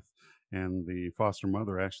care and the foster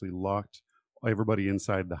mother actually locked everybody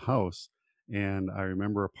inside the house. And I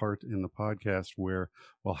remember a part in the podcast where,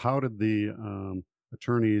 well, how did the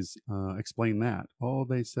attorneys explain that? Oh,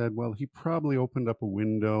 they said, well, he probably opened up a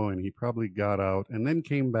window and he probably got out and then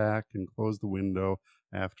came back and closed the window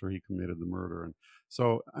after he committed the murder. And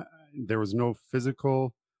so there was no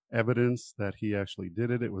physical evidence that he actually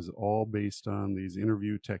did it. It was all based on these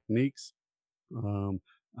interview techniques.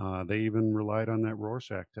 They even relied on that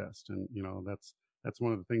Rorschach test. And, that's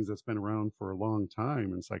one of the things that's been around for a long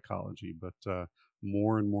time in psychology. But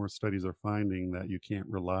more and more studies are finding that you can't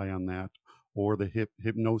rely on that. Or the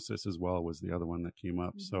hypnosis as well was the other one that came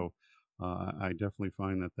up. Mm-hmm. So I definitely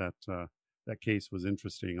find that case was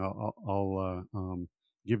interesting. I'll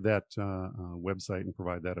give that website and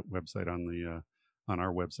provide that website on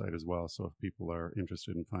our website as well. So if people are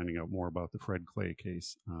interested in finding out more about the Fred Clay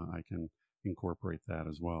case, I can incorporate that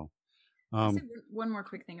as well. One more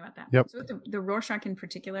quick thing about that. Yep. So with the Rorschach in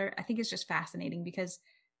particular, I think it's just fascinating because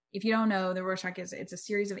if you don't know, the Rorschach it's a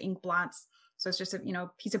series of ink blots. So it's just a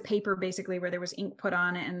piece of paper basically where there was ink put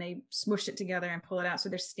on it and they smushed it together and pull it out. So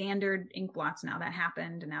there's standard ink blots now that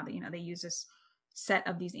happened, and now that they use this set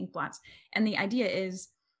of these ink blots. And the idea is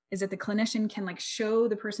that the clinician can show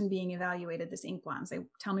the person being evaluated this ink blot and say,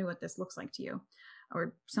 tell me what this looks like to you.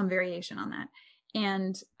 or some variation on that.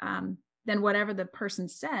 And then whatever the person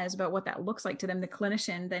says about what that looks like to them, the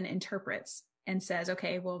clinician then interprets and says,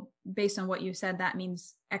 okay, well, based on what you said, that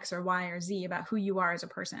means X or Y or Z about who you are as a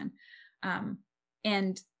person.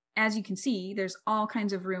 And as you can see, there's all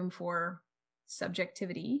kinds of room for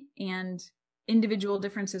subjectivity and individual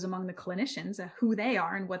differences among the clinicians, who they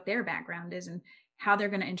are and what their background is and how they're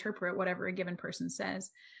going to interpret whatever a given person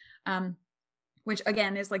says, which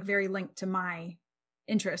again is like very linked to my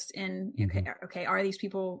interest in, okay, are these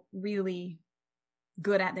people really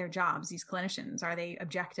good at their jobs? These clinicians, are they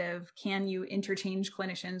objective? Can you interchange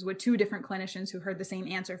clinicians? Would two different clinicians who heard the same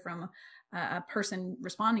answer from a person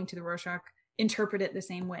responding to the Rorschach interpret it the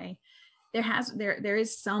same way? There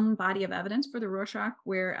is some body of evidence for the Rorschach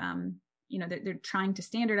where they're trying to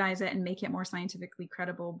standardize it and make it more scientifically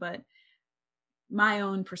credible, but my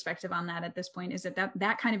own perspective on that at this point is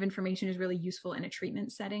that kind of information is really useful in a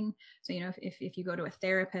treatment setting. So, if you go to a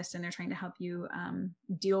therapist and they're trying to help you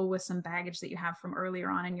deal with some baggage that you have from earlier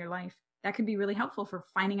on in your life, that could be really helpful for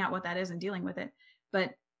finding out what that is and dealing with it.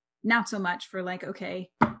 But not so much for like, okay,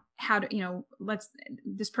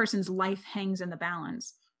 this person's life hangs in the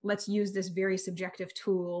balance. Let's use this very subjective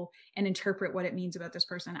tool and interpret what it means about this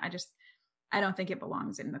person. I don't think it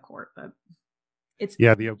belongs in the court, but it's,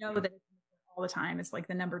 that all the time. It's like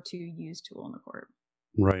the number 2 used tool in the court.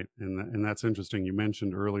 Right. And that's interesting. You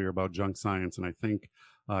mentioned earlier about junk science, and I think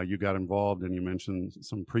you got involved and you mentioned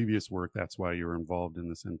some previous work. That's why you're involved in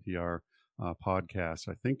this NPR podcast.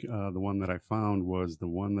 I think the one that I found was the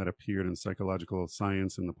one that appeared in Psychological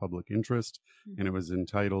Science in the Public Interest, and it was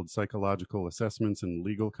entitled Psychological Assessments in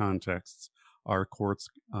Legal Contexts. Are courts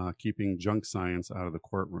keeping junk science out of the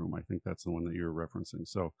courtroom? I think that's the one that you're referencing.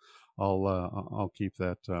 So I'll keep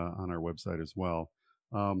that on our website as well.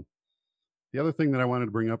 The other thing that I wanted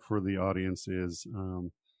to bring up for the audience is,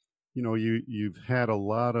 you've had a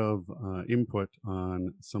lot of input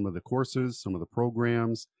on some of the courses, some of the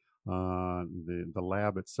programs, the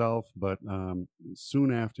lab itself, but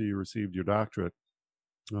soon after you received your doctorate,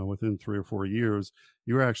 within 3 or 4 years,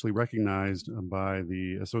 you were actually recognized by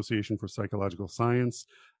the Association for Psychological Science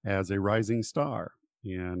as a rising star.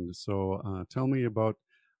 And so tell me about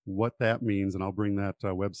what that means, and I'll bring that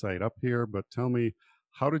website up here, but tell me,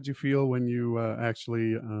 how did you feel when you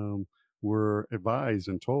actually were advised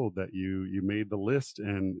and told that you made the list,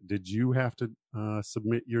 and did you have to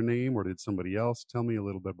submit your name, or did somebody else? Tell me a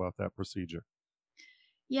little bit about that procedure.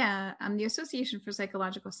 Yeah, the Association for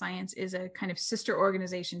Psychological Science is a kind of sister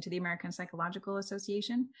organization to the American Psychological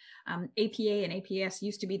Association. APA and APS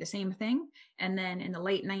used to be the same thing. And then in the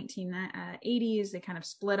late 1980s, they kind of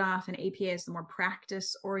split off, and APA is the more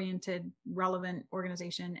practice-oriented, relevant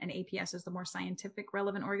organization, and APS is the more scientific,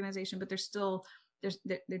 relevant organization. But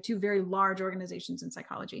they're two very large organizations in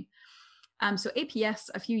psychology. So APS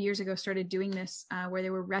a few years ago started doing this where they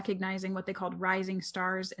were recognizing what they called rising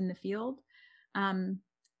stars in the field.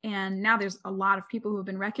 And now there's a lot of people who have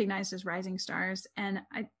been recognized as rising stars, and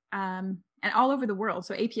all over the world.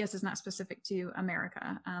 So APS is not specific to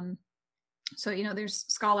America. So there's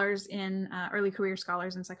scholars in early career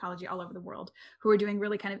scholars in psychology all over the world who are doing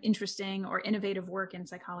really kind of interesting or innovative work in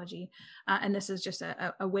psychology, and this is just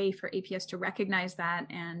a way for APS to recognize that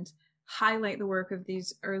and highlight the work of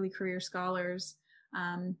these early career scholars,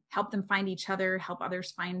 help them find each other, help others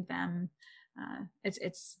find them.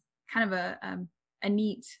 It's kind of a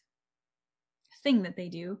neat thing that they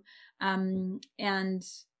do. And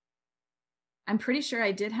I'm pretty sure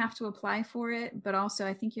I did have to apply for it, but also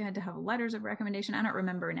I think you had to have letters of recommendation. I don't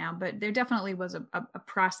remember now, but there definitely was a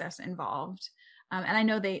process involved. And I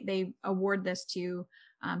know they award this to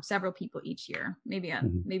several people each year,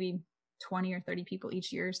 maybe 20 or 30 people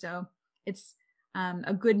each year. So it's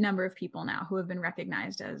a good number of people now who have been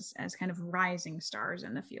recognized as kind of rising stars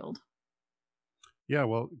in the field. Yeah,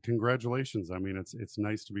 well, congratulations. I mean, it's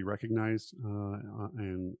nice to be recognized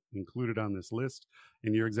and included on this list.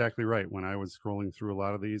 And you're exactly right. When I was scrolling through a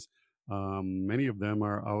lot of these, many of them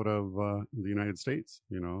are out of the United States,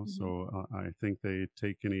 so I think they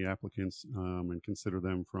take any applicants and consider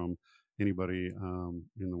them from anybody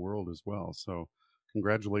in the world as well. So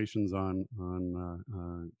congratulations on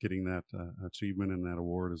getting that achievement and that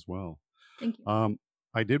award as well. Thank you.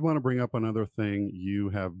 I did want to bring up another thing you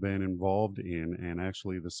have been involved in, and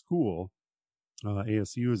actually the school,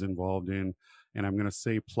 ASU, is involved in, and I'm going to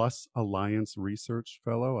say Plus Alliance Research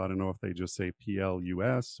Fellow. I don't know if they just say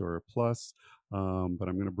PLUS or Plus, but I'm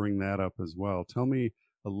going to bring that up as well. Tell me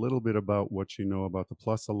a little bit about what you know about the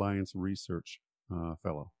Plus Alliance Research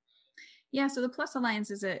Fellow. Yeah, so the Plus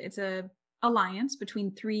Alliance it's a alliance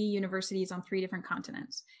between 3 universities on 3 different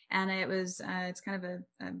continents, and it's kind of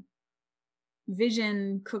a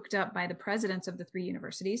vision cooked up by the presidents of the 3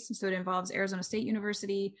 universities. So it involves Arizona State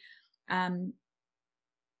University, the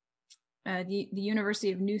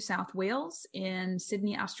University of New South Wales in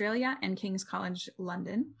Sydney, Australia, and King's College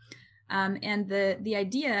London. And the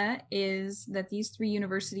idea is that these 3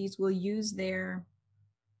 universities will use their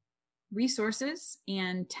resources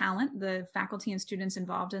and talent, the faculty and students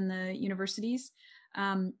involved in the universities,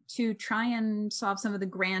 to try and solve some of the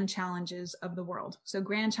grand challenges of the world. So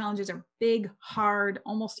grand challenges are big, hard,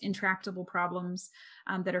 almost intractable problems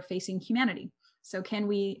that are facing humanity. So can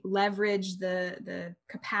we leverage the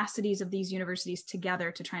capacities of these universities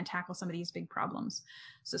together to try and tackle some of these big problems?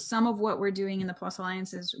 So some of what we're doing in the PLUS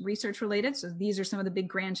Alliance is research related. So these are some of the big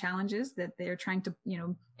grand challenges that they're trying to,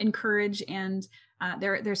 encourage, and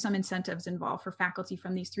there's some incentives involved for faculty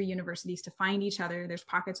from these 3 universities to find each other. There's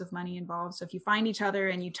pockets of money involved. So if you find each other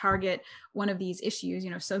and you target one of these issues,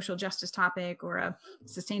 social justice topic or a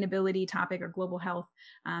sustainability topic or global health,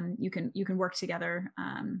 you can work together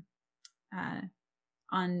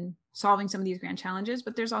on solving some of these grand challenges.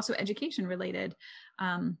 But there's also education related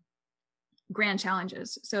grand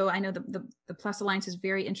challenges. So I know the PLUS Alliance is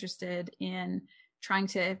very interested in trying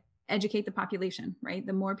to educate the population, right?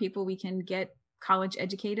 The more people we can get college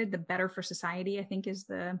educated, the better for society, I think, is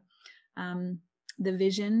the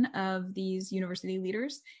vision of these university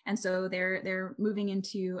leaders. And so they're moving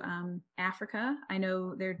into Africa. I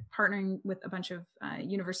know they're partnering with a bunch of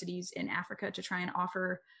universities in Africa to try and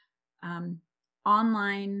offer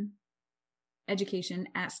online education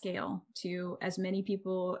at scale to as many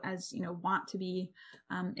people as want to be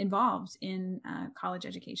involved in college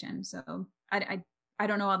education. So I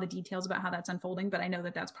don't know all the details about how that's unfolding, but I know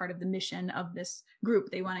that that's part of the mission of this group.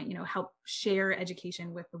 They want to help share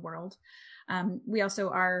education with the world. We also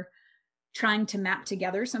are trying to map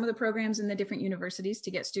together some of the programs in the different universities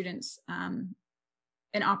to get students an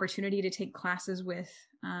opportunity to take classes with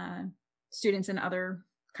students in other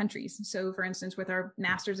countries. So for instance, with our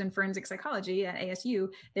master's in forensic psychology at ASU,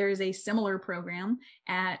 there is a similar program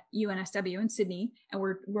at UNSW in Sydney, and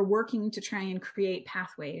we're working to try and create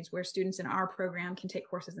pathways where students in our program can take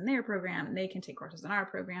courses in their program, and they can take courses in our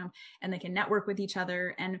program, and they can network with each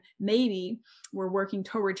other. And maybe we're working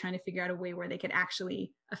toward trying to figure out a way where they could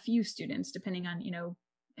actually, a few students, depending on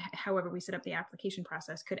however we set up the application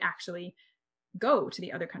process, could actually go to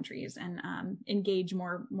the other countries and engage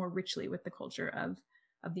more richly with the culture of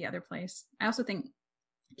the other place. I also think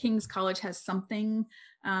King's College has something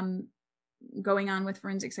going on with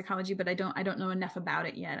forensic psychology, but I don't know enough about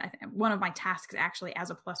it yet. One of my tasks actually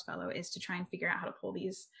as a PLUS fellow is to try and figure out how to pull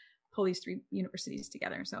these 3 universities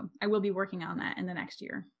together. So I will be working on that in the next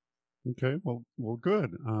year. Okay, well,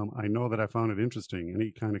 good. I know that I found it interesting.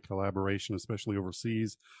 Any kind of collaboration, especially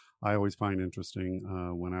overseas, I always find interesting.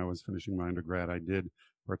 When I was finishing my undergrad, I did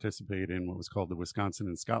participate in what was called the Wisconsin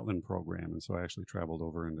and Scotland program, and so I actually traveled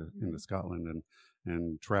over into Scotland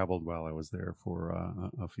and traveled while I was there for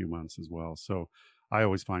a few months as well. So I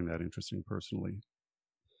always find that interesting personally.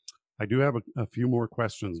 I do have a few more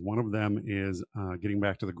questions. One of them is getting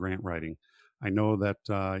back to the grant writing. I know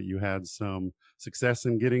that you had some success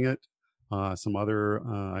in getting it. Some other,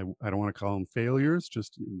 I don't want to call them failures,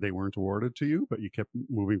 just they weren't awarded to you, but you kept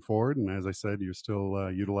moving forward. And as I said, you're still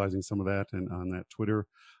utilizing some of that and on that Twitter,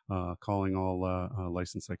 calling all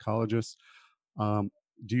licensed psychologists.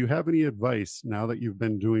 Do you have any advice now that you've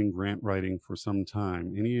been doing grant writing for some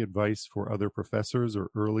time? Any advice for other professors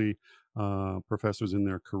or early professors in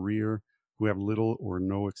their career who have little or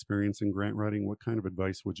no experience in grant writing? What kind of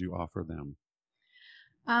advice would you offer them?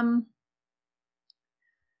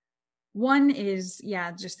 One is,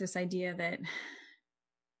 just this idea that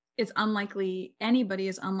anybody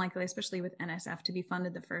is unlikely, especially with NSF, to be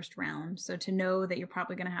funded the first round. So to know that you're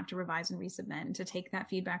probably going to have to revise and resubmit, and to take that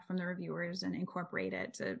feedback from the reviewers and incorporate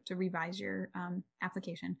it to revise your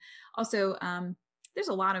application. Also, there's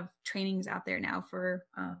a lot of trainings out there now for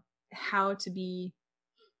how to be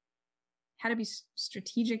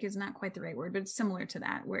strategic is not quite the right word, but it's similar to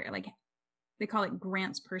that, where like they call it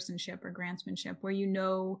grantspersonship or grantsmanship, where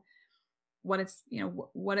what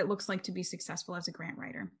it looks like to be successful as a grant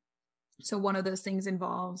writer. So one of those things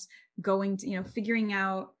involves going to, figuring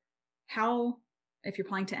out how, if you're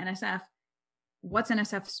applying to NSF, what's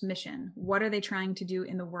NSF's mission? What are they trying to do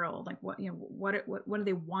in the world? Like what do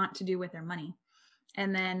they want to do with their money?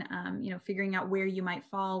 And then, figuring out where you might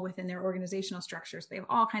fall within their organizational structures. They have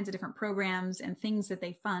all kinds of different programs and things that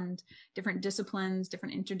they fund, different disciplines,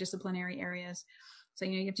 different interdisciplinary areas. So,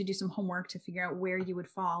 you have to do some homework to figure out where you would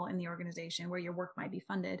fall in the organization, where your work might be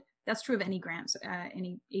funded. That's true of any grants,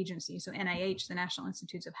 any agency. So NIH, the National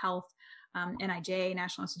Institutes of Health, NIJ,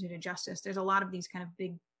 National Institute of Justice. There's a lot of these kind of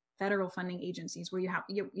big federal funding agencies where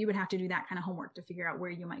you would have to do that kind of homework to figure out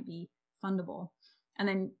where you might be fundable, and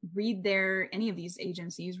then read any of these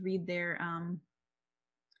agencies, read their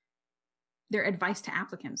advice to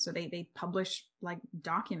applicants. So they publish like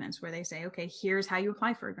documents where they say, okay, here's how you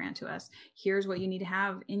apply for a grant to us. Here's what you need to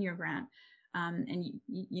have in your grant. And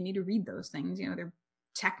you need to read those things. They're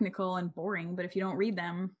technical and boring, but if you don't read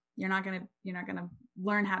them, you're not gonna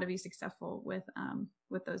learn how to be successful with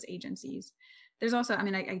those agencies. There's also,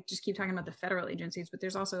 I just keep talking about the federal agencies, but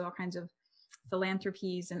there's also all kinds of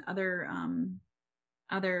philanthropies and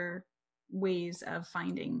other ways of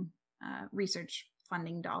finding research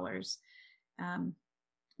funding dollars.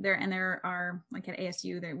 There are, like at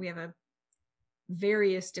ASU, that we have a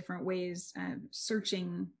various different ways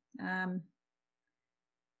searching. I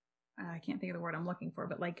can't think of the word I'm looking for,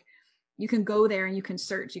 but like you can go there and you can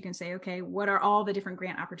search. You can say, okay, what are all the different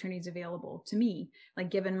grant opportunities available to me,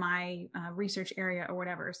 like given my research area or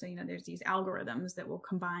whatever. So there's these algorithms that will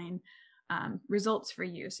combine results for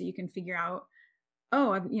you, so you can figure out,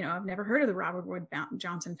 oh, I've never heard of the Robert Wood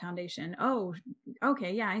Johnson Foundation. Oh,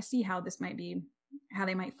 okay, yeah, I see how this might be, how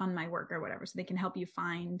they might fund my work or whatever. So they can help you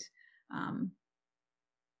find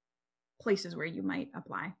places where you might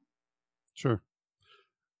apply. Sure.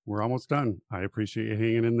 We're almost done. I appreciate you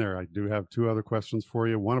hanging in there. I do have two other questions for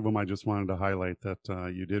you. One of them, I just wanted to highlight that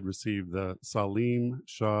you did receive the Salim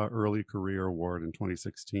Shah Early Career Award in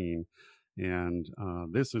 2016. And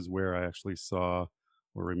this is where I actually saw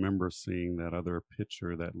or remember seeing that other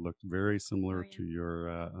picture that looked very similar to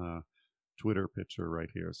your Twitter picture right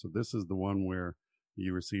here. So this is the one where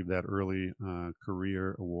you received that Early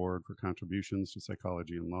Career Award for contributions to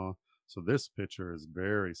psychology and law. So this picture is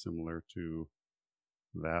very similar to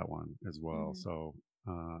that one as well. So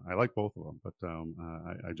I like both of them, but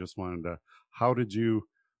I just wanted to, how did you,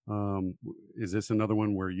 is this another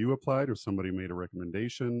one where you applied or somebody made a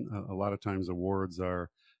recommendation? A lot of times awards are,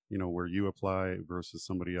 where you apply versus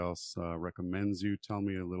somebody else recommends you. Tell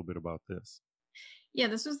me a little bit about this. Yeah,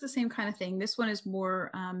 this was the same kind of thing. This one is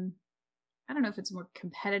more, I don't know if it's more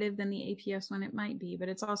competitive than the APS one. It might be, but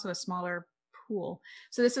it's also a smaller pool.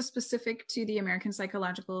 So this is specific to the American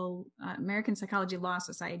Psychology Law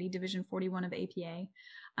Society, Division 41 of APA.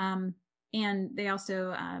 And they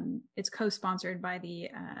also, it's co-sponsored by the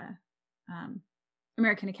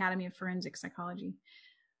American Academy of Forensic Psychology.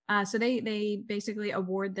 So they basically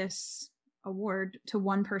award this award to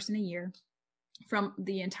one person a year from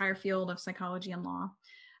the entire field of psychology and law.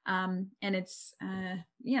 And it's,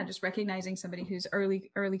 just recognizing somebody whose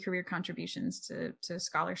early career contributions to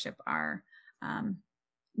scholarship are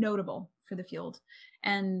notable for the field.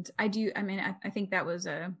 And I think that was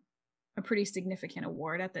a pretty significant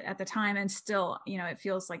award at the time, and still, it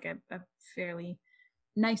feels like a fairly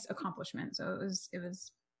nice accomplishment. So it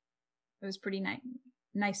was pretty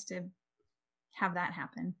nice to have that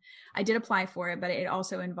happen. I did apply for it, but it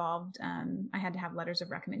also involved, I had to have letters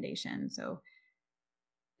of recommendation. So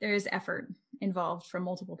there is effort involved from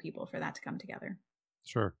multiple people for that to come together.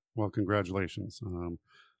 Sure. Well, congratulations.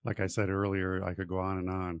 Like I said earlier, I could go on and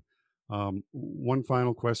on. One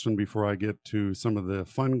final question before I get to some of the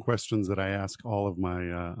fun questions that I ask all of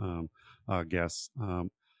my guests.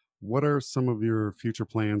 What are some of your future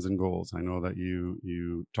plans and goals? I know that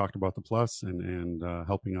you talked about the PLUS and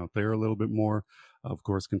helping out there a little bit more. Of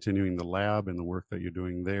course, continuing the lab and the work that you're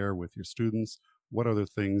doing there with your students. What other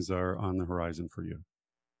things are on the horizon for you?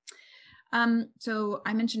 So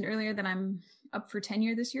I mentioned earlier that I'm up for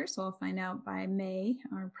tenure this year, so I'll find out by May,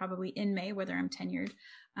 or probably in May, whether I'm tenured.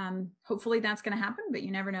 Hopefully that's going to happen, but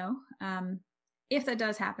you never know. If that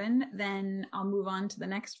does happen, then I'll move on to the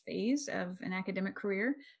next phase of an academic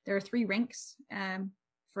career. There are 3 ranks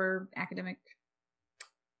for academic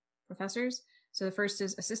professors. So the first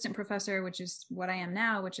is assistant professor, which is what I am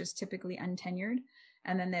now, which is typically untenured.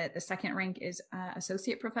 And then the second rank is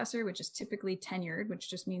associate professor, which is typically tenured, which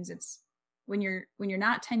just means it's when you're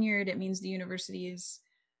not tenured, it means the university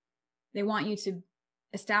they want you to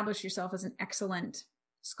establish yourself as an excellent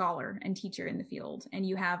scholar and teacher in the field. And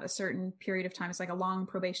you have a certain period of time. It's like a long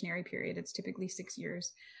probationary period. It's typically 6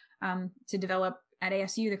 years to develop at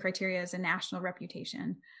ASU. The criteria is a national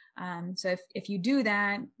reputation. So if you do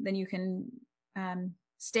that, then you can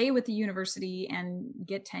stay with the university and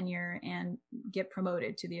get tenure and get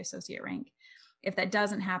promoted to the associate rank. If that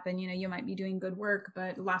doesn't happen, you might be doing good work,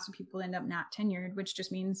 but lots of people end up not tenured, which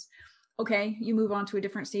just means, okay, you move on to a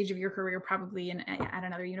different stage of your career, probably at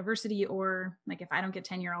another university, or like if I don't get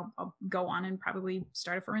tenure, I'll go on and probably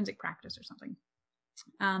start a forensic practice or something.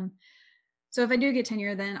 So if I do get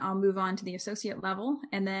tenure, then I'll move on to the associate level.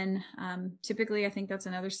 And then typically, I think that's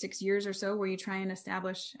another 6 years or so where you try and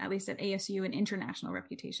establish, at least at ASU, an international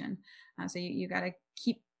reputation. So you got to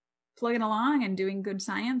keep plugging along and doing good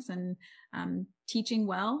science and teaching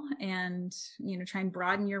well, and try and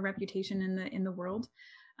broaden your reputation in the world,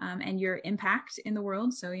 and your impact in the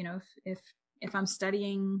world. So if I'm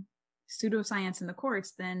studying pseudoscience in the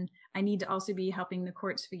courts, then I need to also be helping the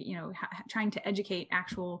courts, trying to educate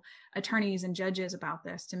actual attorneys and judges about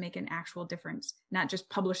this to make an actual difference, not just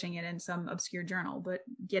publishing it in some obscure journal, but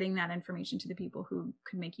getting that information to the people who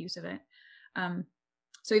could make use of it.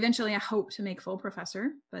 So eventually I hope to make full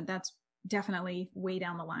professor, but that's definitely way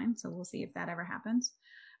down the line. So we'll see if that ever happens.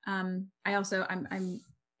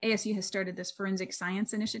 ASU has started this forensic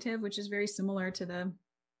science initiative, which is very similar to the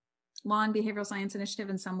law and behavioral science initiative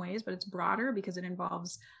in some ways, but it's broader because it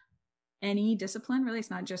involves any discipline. Really, it's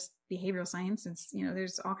not just behavioral science. It's,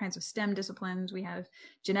 there's all kinds of STEM disciplines. We have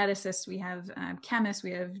geneticists, we have chemists, we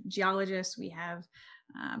have geologists, we have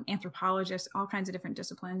anthropologists, all kinds of different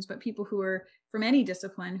disciplines, but people who are from any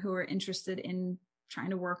discipline who are interested in trying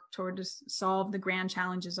to work toward to solve the grand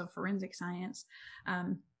challenges of forensic science.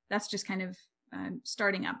 That's just kind of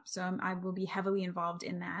starting up. So I will be heavily involved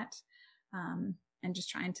in that. And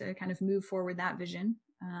just trying to kind of move forward that vision.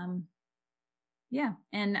 And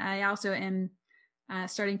I also am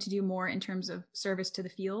starting to do more in terms of service to the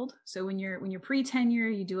field. So when you're pre-tenure,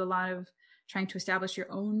 you do a lot of trying to establish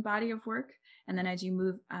your own body of work. And then as you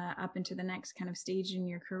move up into the next kind of stage in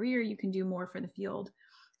your career, you can do more for the field.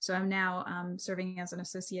 So I'm now serving as an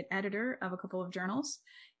associate editor of a couple of journals,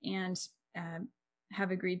 and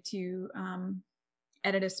have agreed to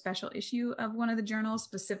edit a special issue of one of the journals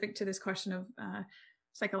specific to this question of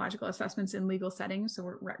psychological assessments in legal settings.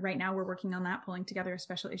 So right now we're working on that, pulling together a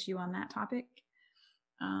special issue on that topic.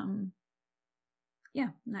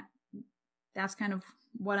 That's kind of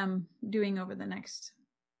what I'm doing over the next.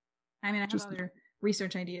 I have other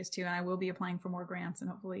research ideas too, and I will be applying for more grants and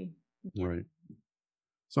hopefully. Right.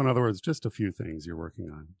 So in other words, just a few things you're working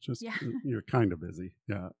on. You're kind of busy.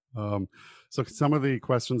 Yeah. So some of the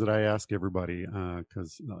questions that I ask everybody,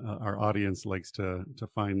 because our audience likes to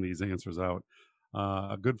find these answers out.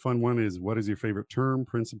 A good fun one is, what is your favorite term,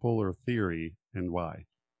 principle, or theory, and why?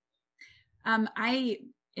 I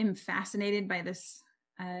am fascinated by this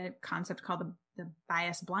concept called the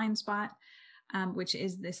bias blind spot, which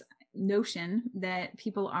is this notion that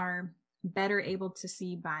people are better able to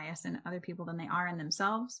see bias in other people than they are in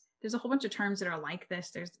themselves. There's a whole bunch of terms that are like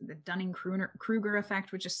this. There's the Dunning-Kruger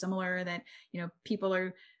effect, which is similar, that, people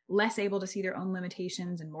are less able to see their own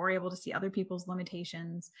limitations and more able to see other people's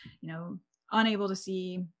limitations, unable to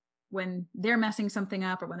see when they're messing something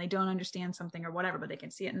up or when they don't understand something or whatever, but they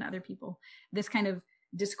can see it in other people. This kind of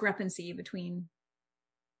discrepancy between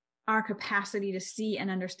our capacity to see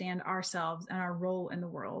and understand ourselves and our role in the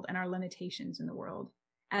world and our limitations in the world,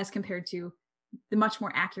 as compared to the much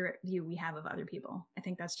more accurate view we have of other people. I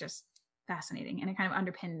think that's just fascinating, and it kind of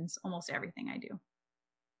underpins almost everything I do.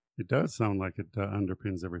 It does sound like it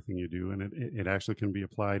underpins everything you do, and it actually can be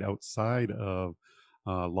applied outside of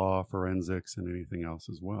law, forensics, and anything else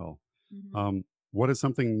as well. Mm-hmm. What is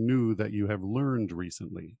something new that you have learned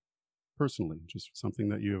recently, personally, just something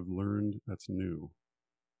that you have learned that's new?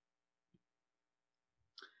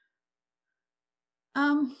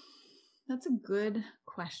 That's a good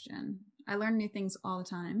question. I learn new things all the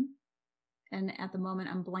time. And at the moment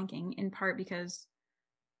I'm blanking, in part because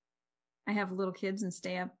I have little kids and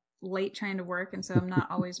stay up late trying to work. And so I'm not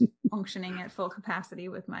always functioning at full capacity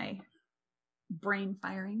with my brain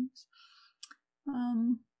firings.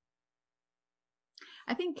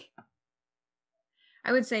 I think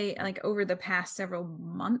I would say, like, over the past several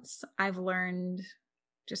months, I've learned,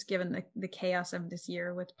 just given the chaos of this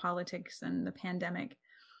year with politics and the pandemic,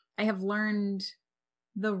 I have learned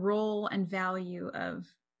the role and value of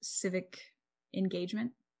civic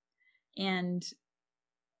engagement, and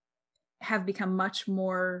have become much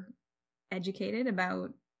more educated about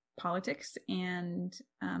politics and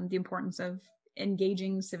the importance of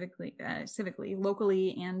engaging civically,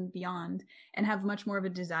 locally and beyond, and have much more of a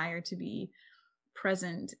desire to be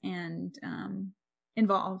present and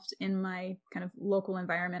involved in my kind of local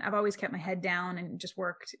environment. I've always kept my head down and just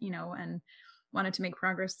worked, and wanted to make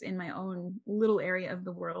progress in my own little area of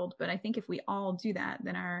the world. But I think if we all do that,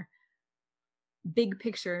 then our big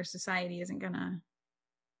picture society isn't going to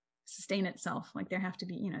sustain itself. Like, there have to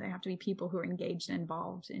be people who are engaged and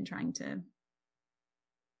involved in trying to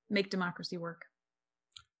make democracy work.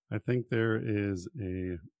 I think there is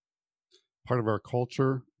a part of our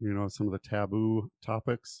culture, some of the taboo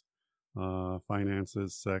topics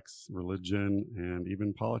finances, sex, religion, and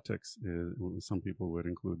even politics. Some people would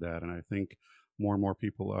include that. And I think more and more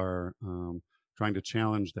people are trying to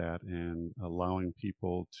challenge that and allowing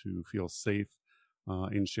people to feel safe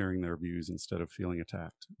in sharing their views instead of feeling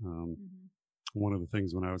attacked. One of the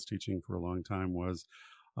things when I was teaching for a long time was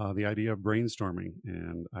the idea of brainstorming,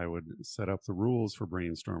 and I would set up the rules for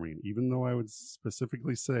brainstorming, even though I would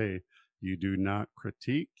specifically say you do not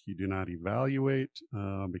critique, you do not evaluate,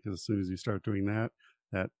 because as soon as you start doing that,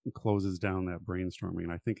 that closes down that brainstorming.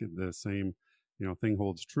 And I think the same thing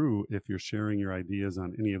holds true if you're sharing your ideas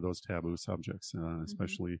on any of those taboo subjects,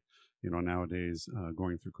 especially nowadays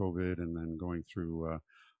going through COVID and then going through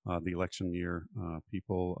the election year.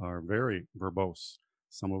 People are very verbose.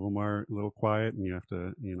 Some of them are a little quiet, and you have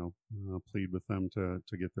to plead with them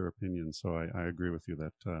to get their opinion. So I agree with you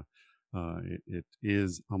that it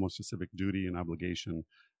is almost a civic duty and obligation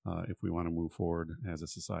if we want to move forward as a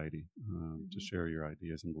society to share your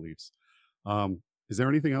ideas and beliefs. Is there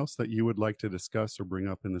anything else that you would like to discuss or bring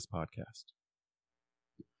up in this podcast?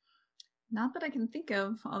 Not that I can think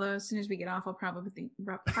of, although as soon as we get off, I'll probably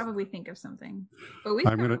think of something. But we've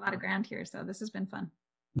covered a lot of ground here, so this has been fun.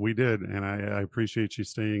 We did, and I appreciate you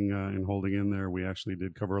staying and holding in there. We actually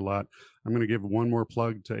did cover a lot. I'm going to give one more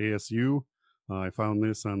plug to ASU. I found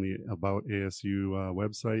this on the About ASU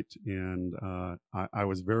website, and I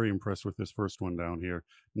was very impressed with this first one down here.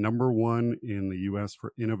 Number 1 in the U.S.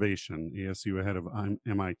 for innovation, ASU ahead of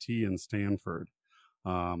MIT and Stanford.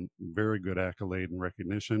 Very good accolade and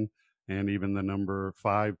recognition. And even the number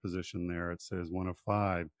 5 position there, it says 1 of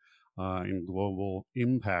 5 in global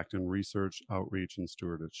impact and research, outreach, and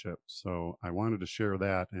stewardship. So I wanted to share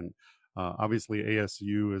that. And obviously,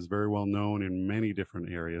 ASU is very well known in many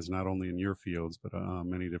different areas, not only in your fields, but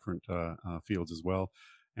many different fields as well.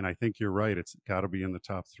 And I think you're right. It's got to be in the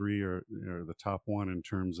top 3 or the top 1 in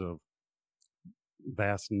terms of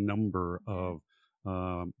vast number of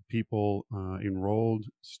people enrolled,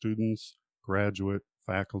 students, graduate,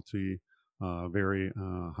 faculty, very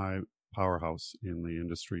high powerhouse in the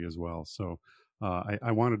industry as well. So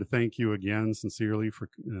I wanted to thank you again sincerely for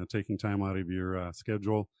taking time out of your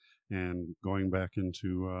schedule and going back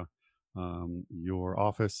into your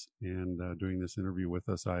office and doing this interview with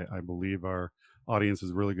us. I believe our audience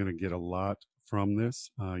is really going to get a lot from this.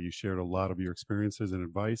 You shared a lot of your experiences and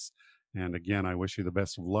advice. And again, I wish you the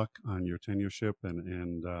best of luck on your tenureship,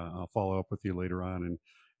 and I'll follow up with you later on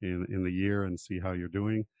in the year and see how you're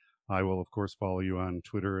doing. I will, of course, follow you on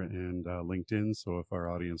Twitter and LinkedIn. So if our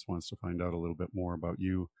audience wants to find out a little bit more about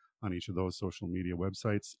you on each of those social media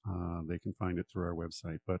websites, they can find it through our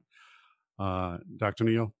website. But Dr.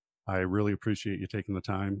 Neal, I really appreciate you taking the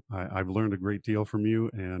time. I've learned a great deal from you,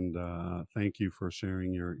 and thank you for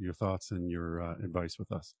sharing your thoughts and your advice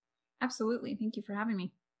with us. Absolutely. Thank you for having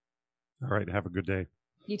me. All right. Have a good day.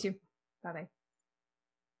 You too. Bye-bye.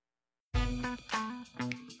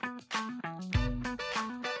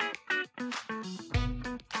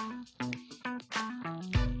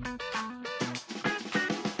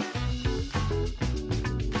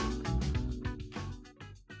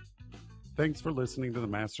 Thanks for listening to the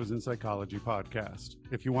Masters in Psychology podcast.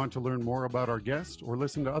 If you want to learn more about our guest or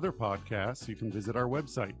listen to other podcasts, you can visit our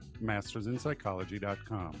website,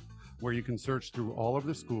 mastersinpsychology.com, where you can search through all of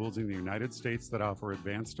the schools in the United States that offer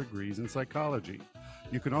advanced degrees in psychology.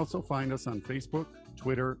 You can also find us on Facebook,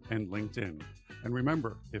 Twitter, and LinkedIn. And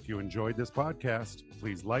remember, if you enjoyed this podcast,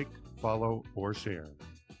 please like, follow, or share.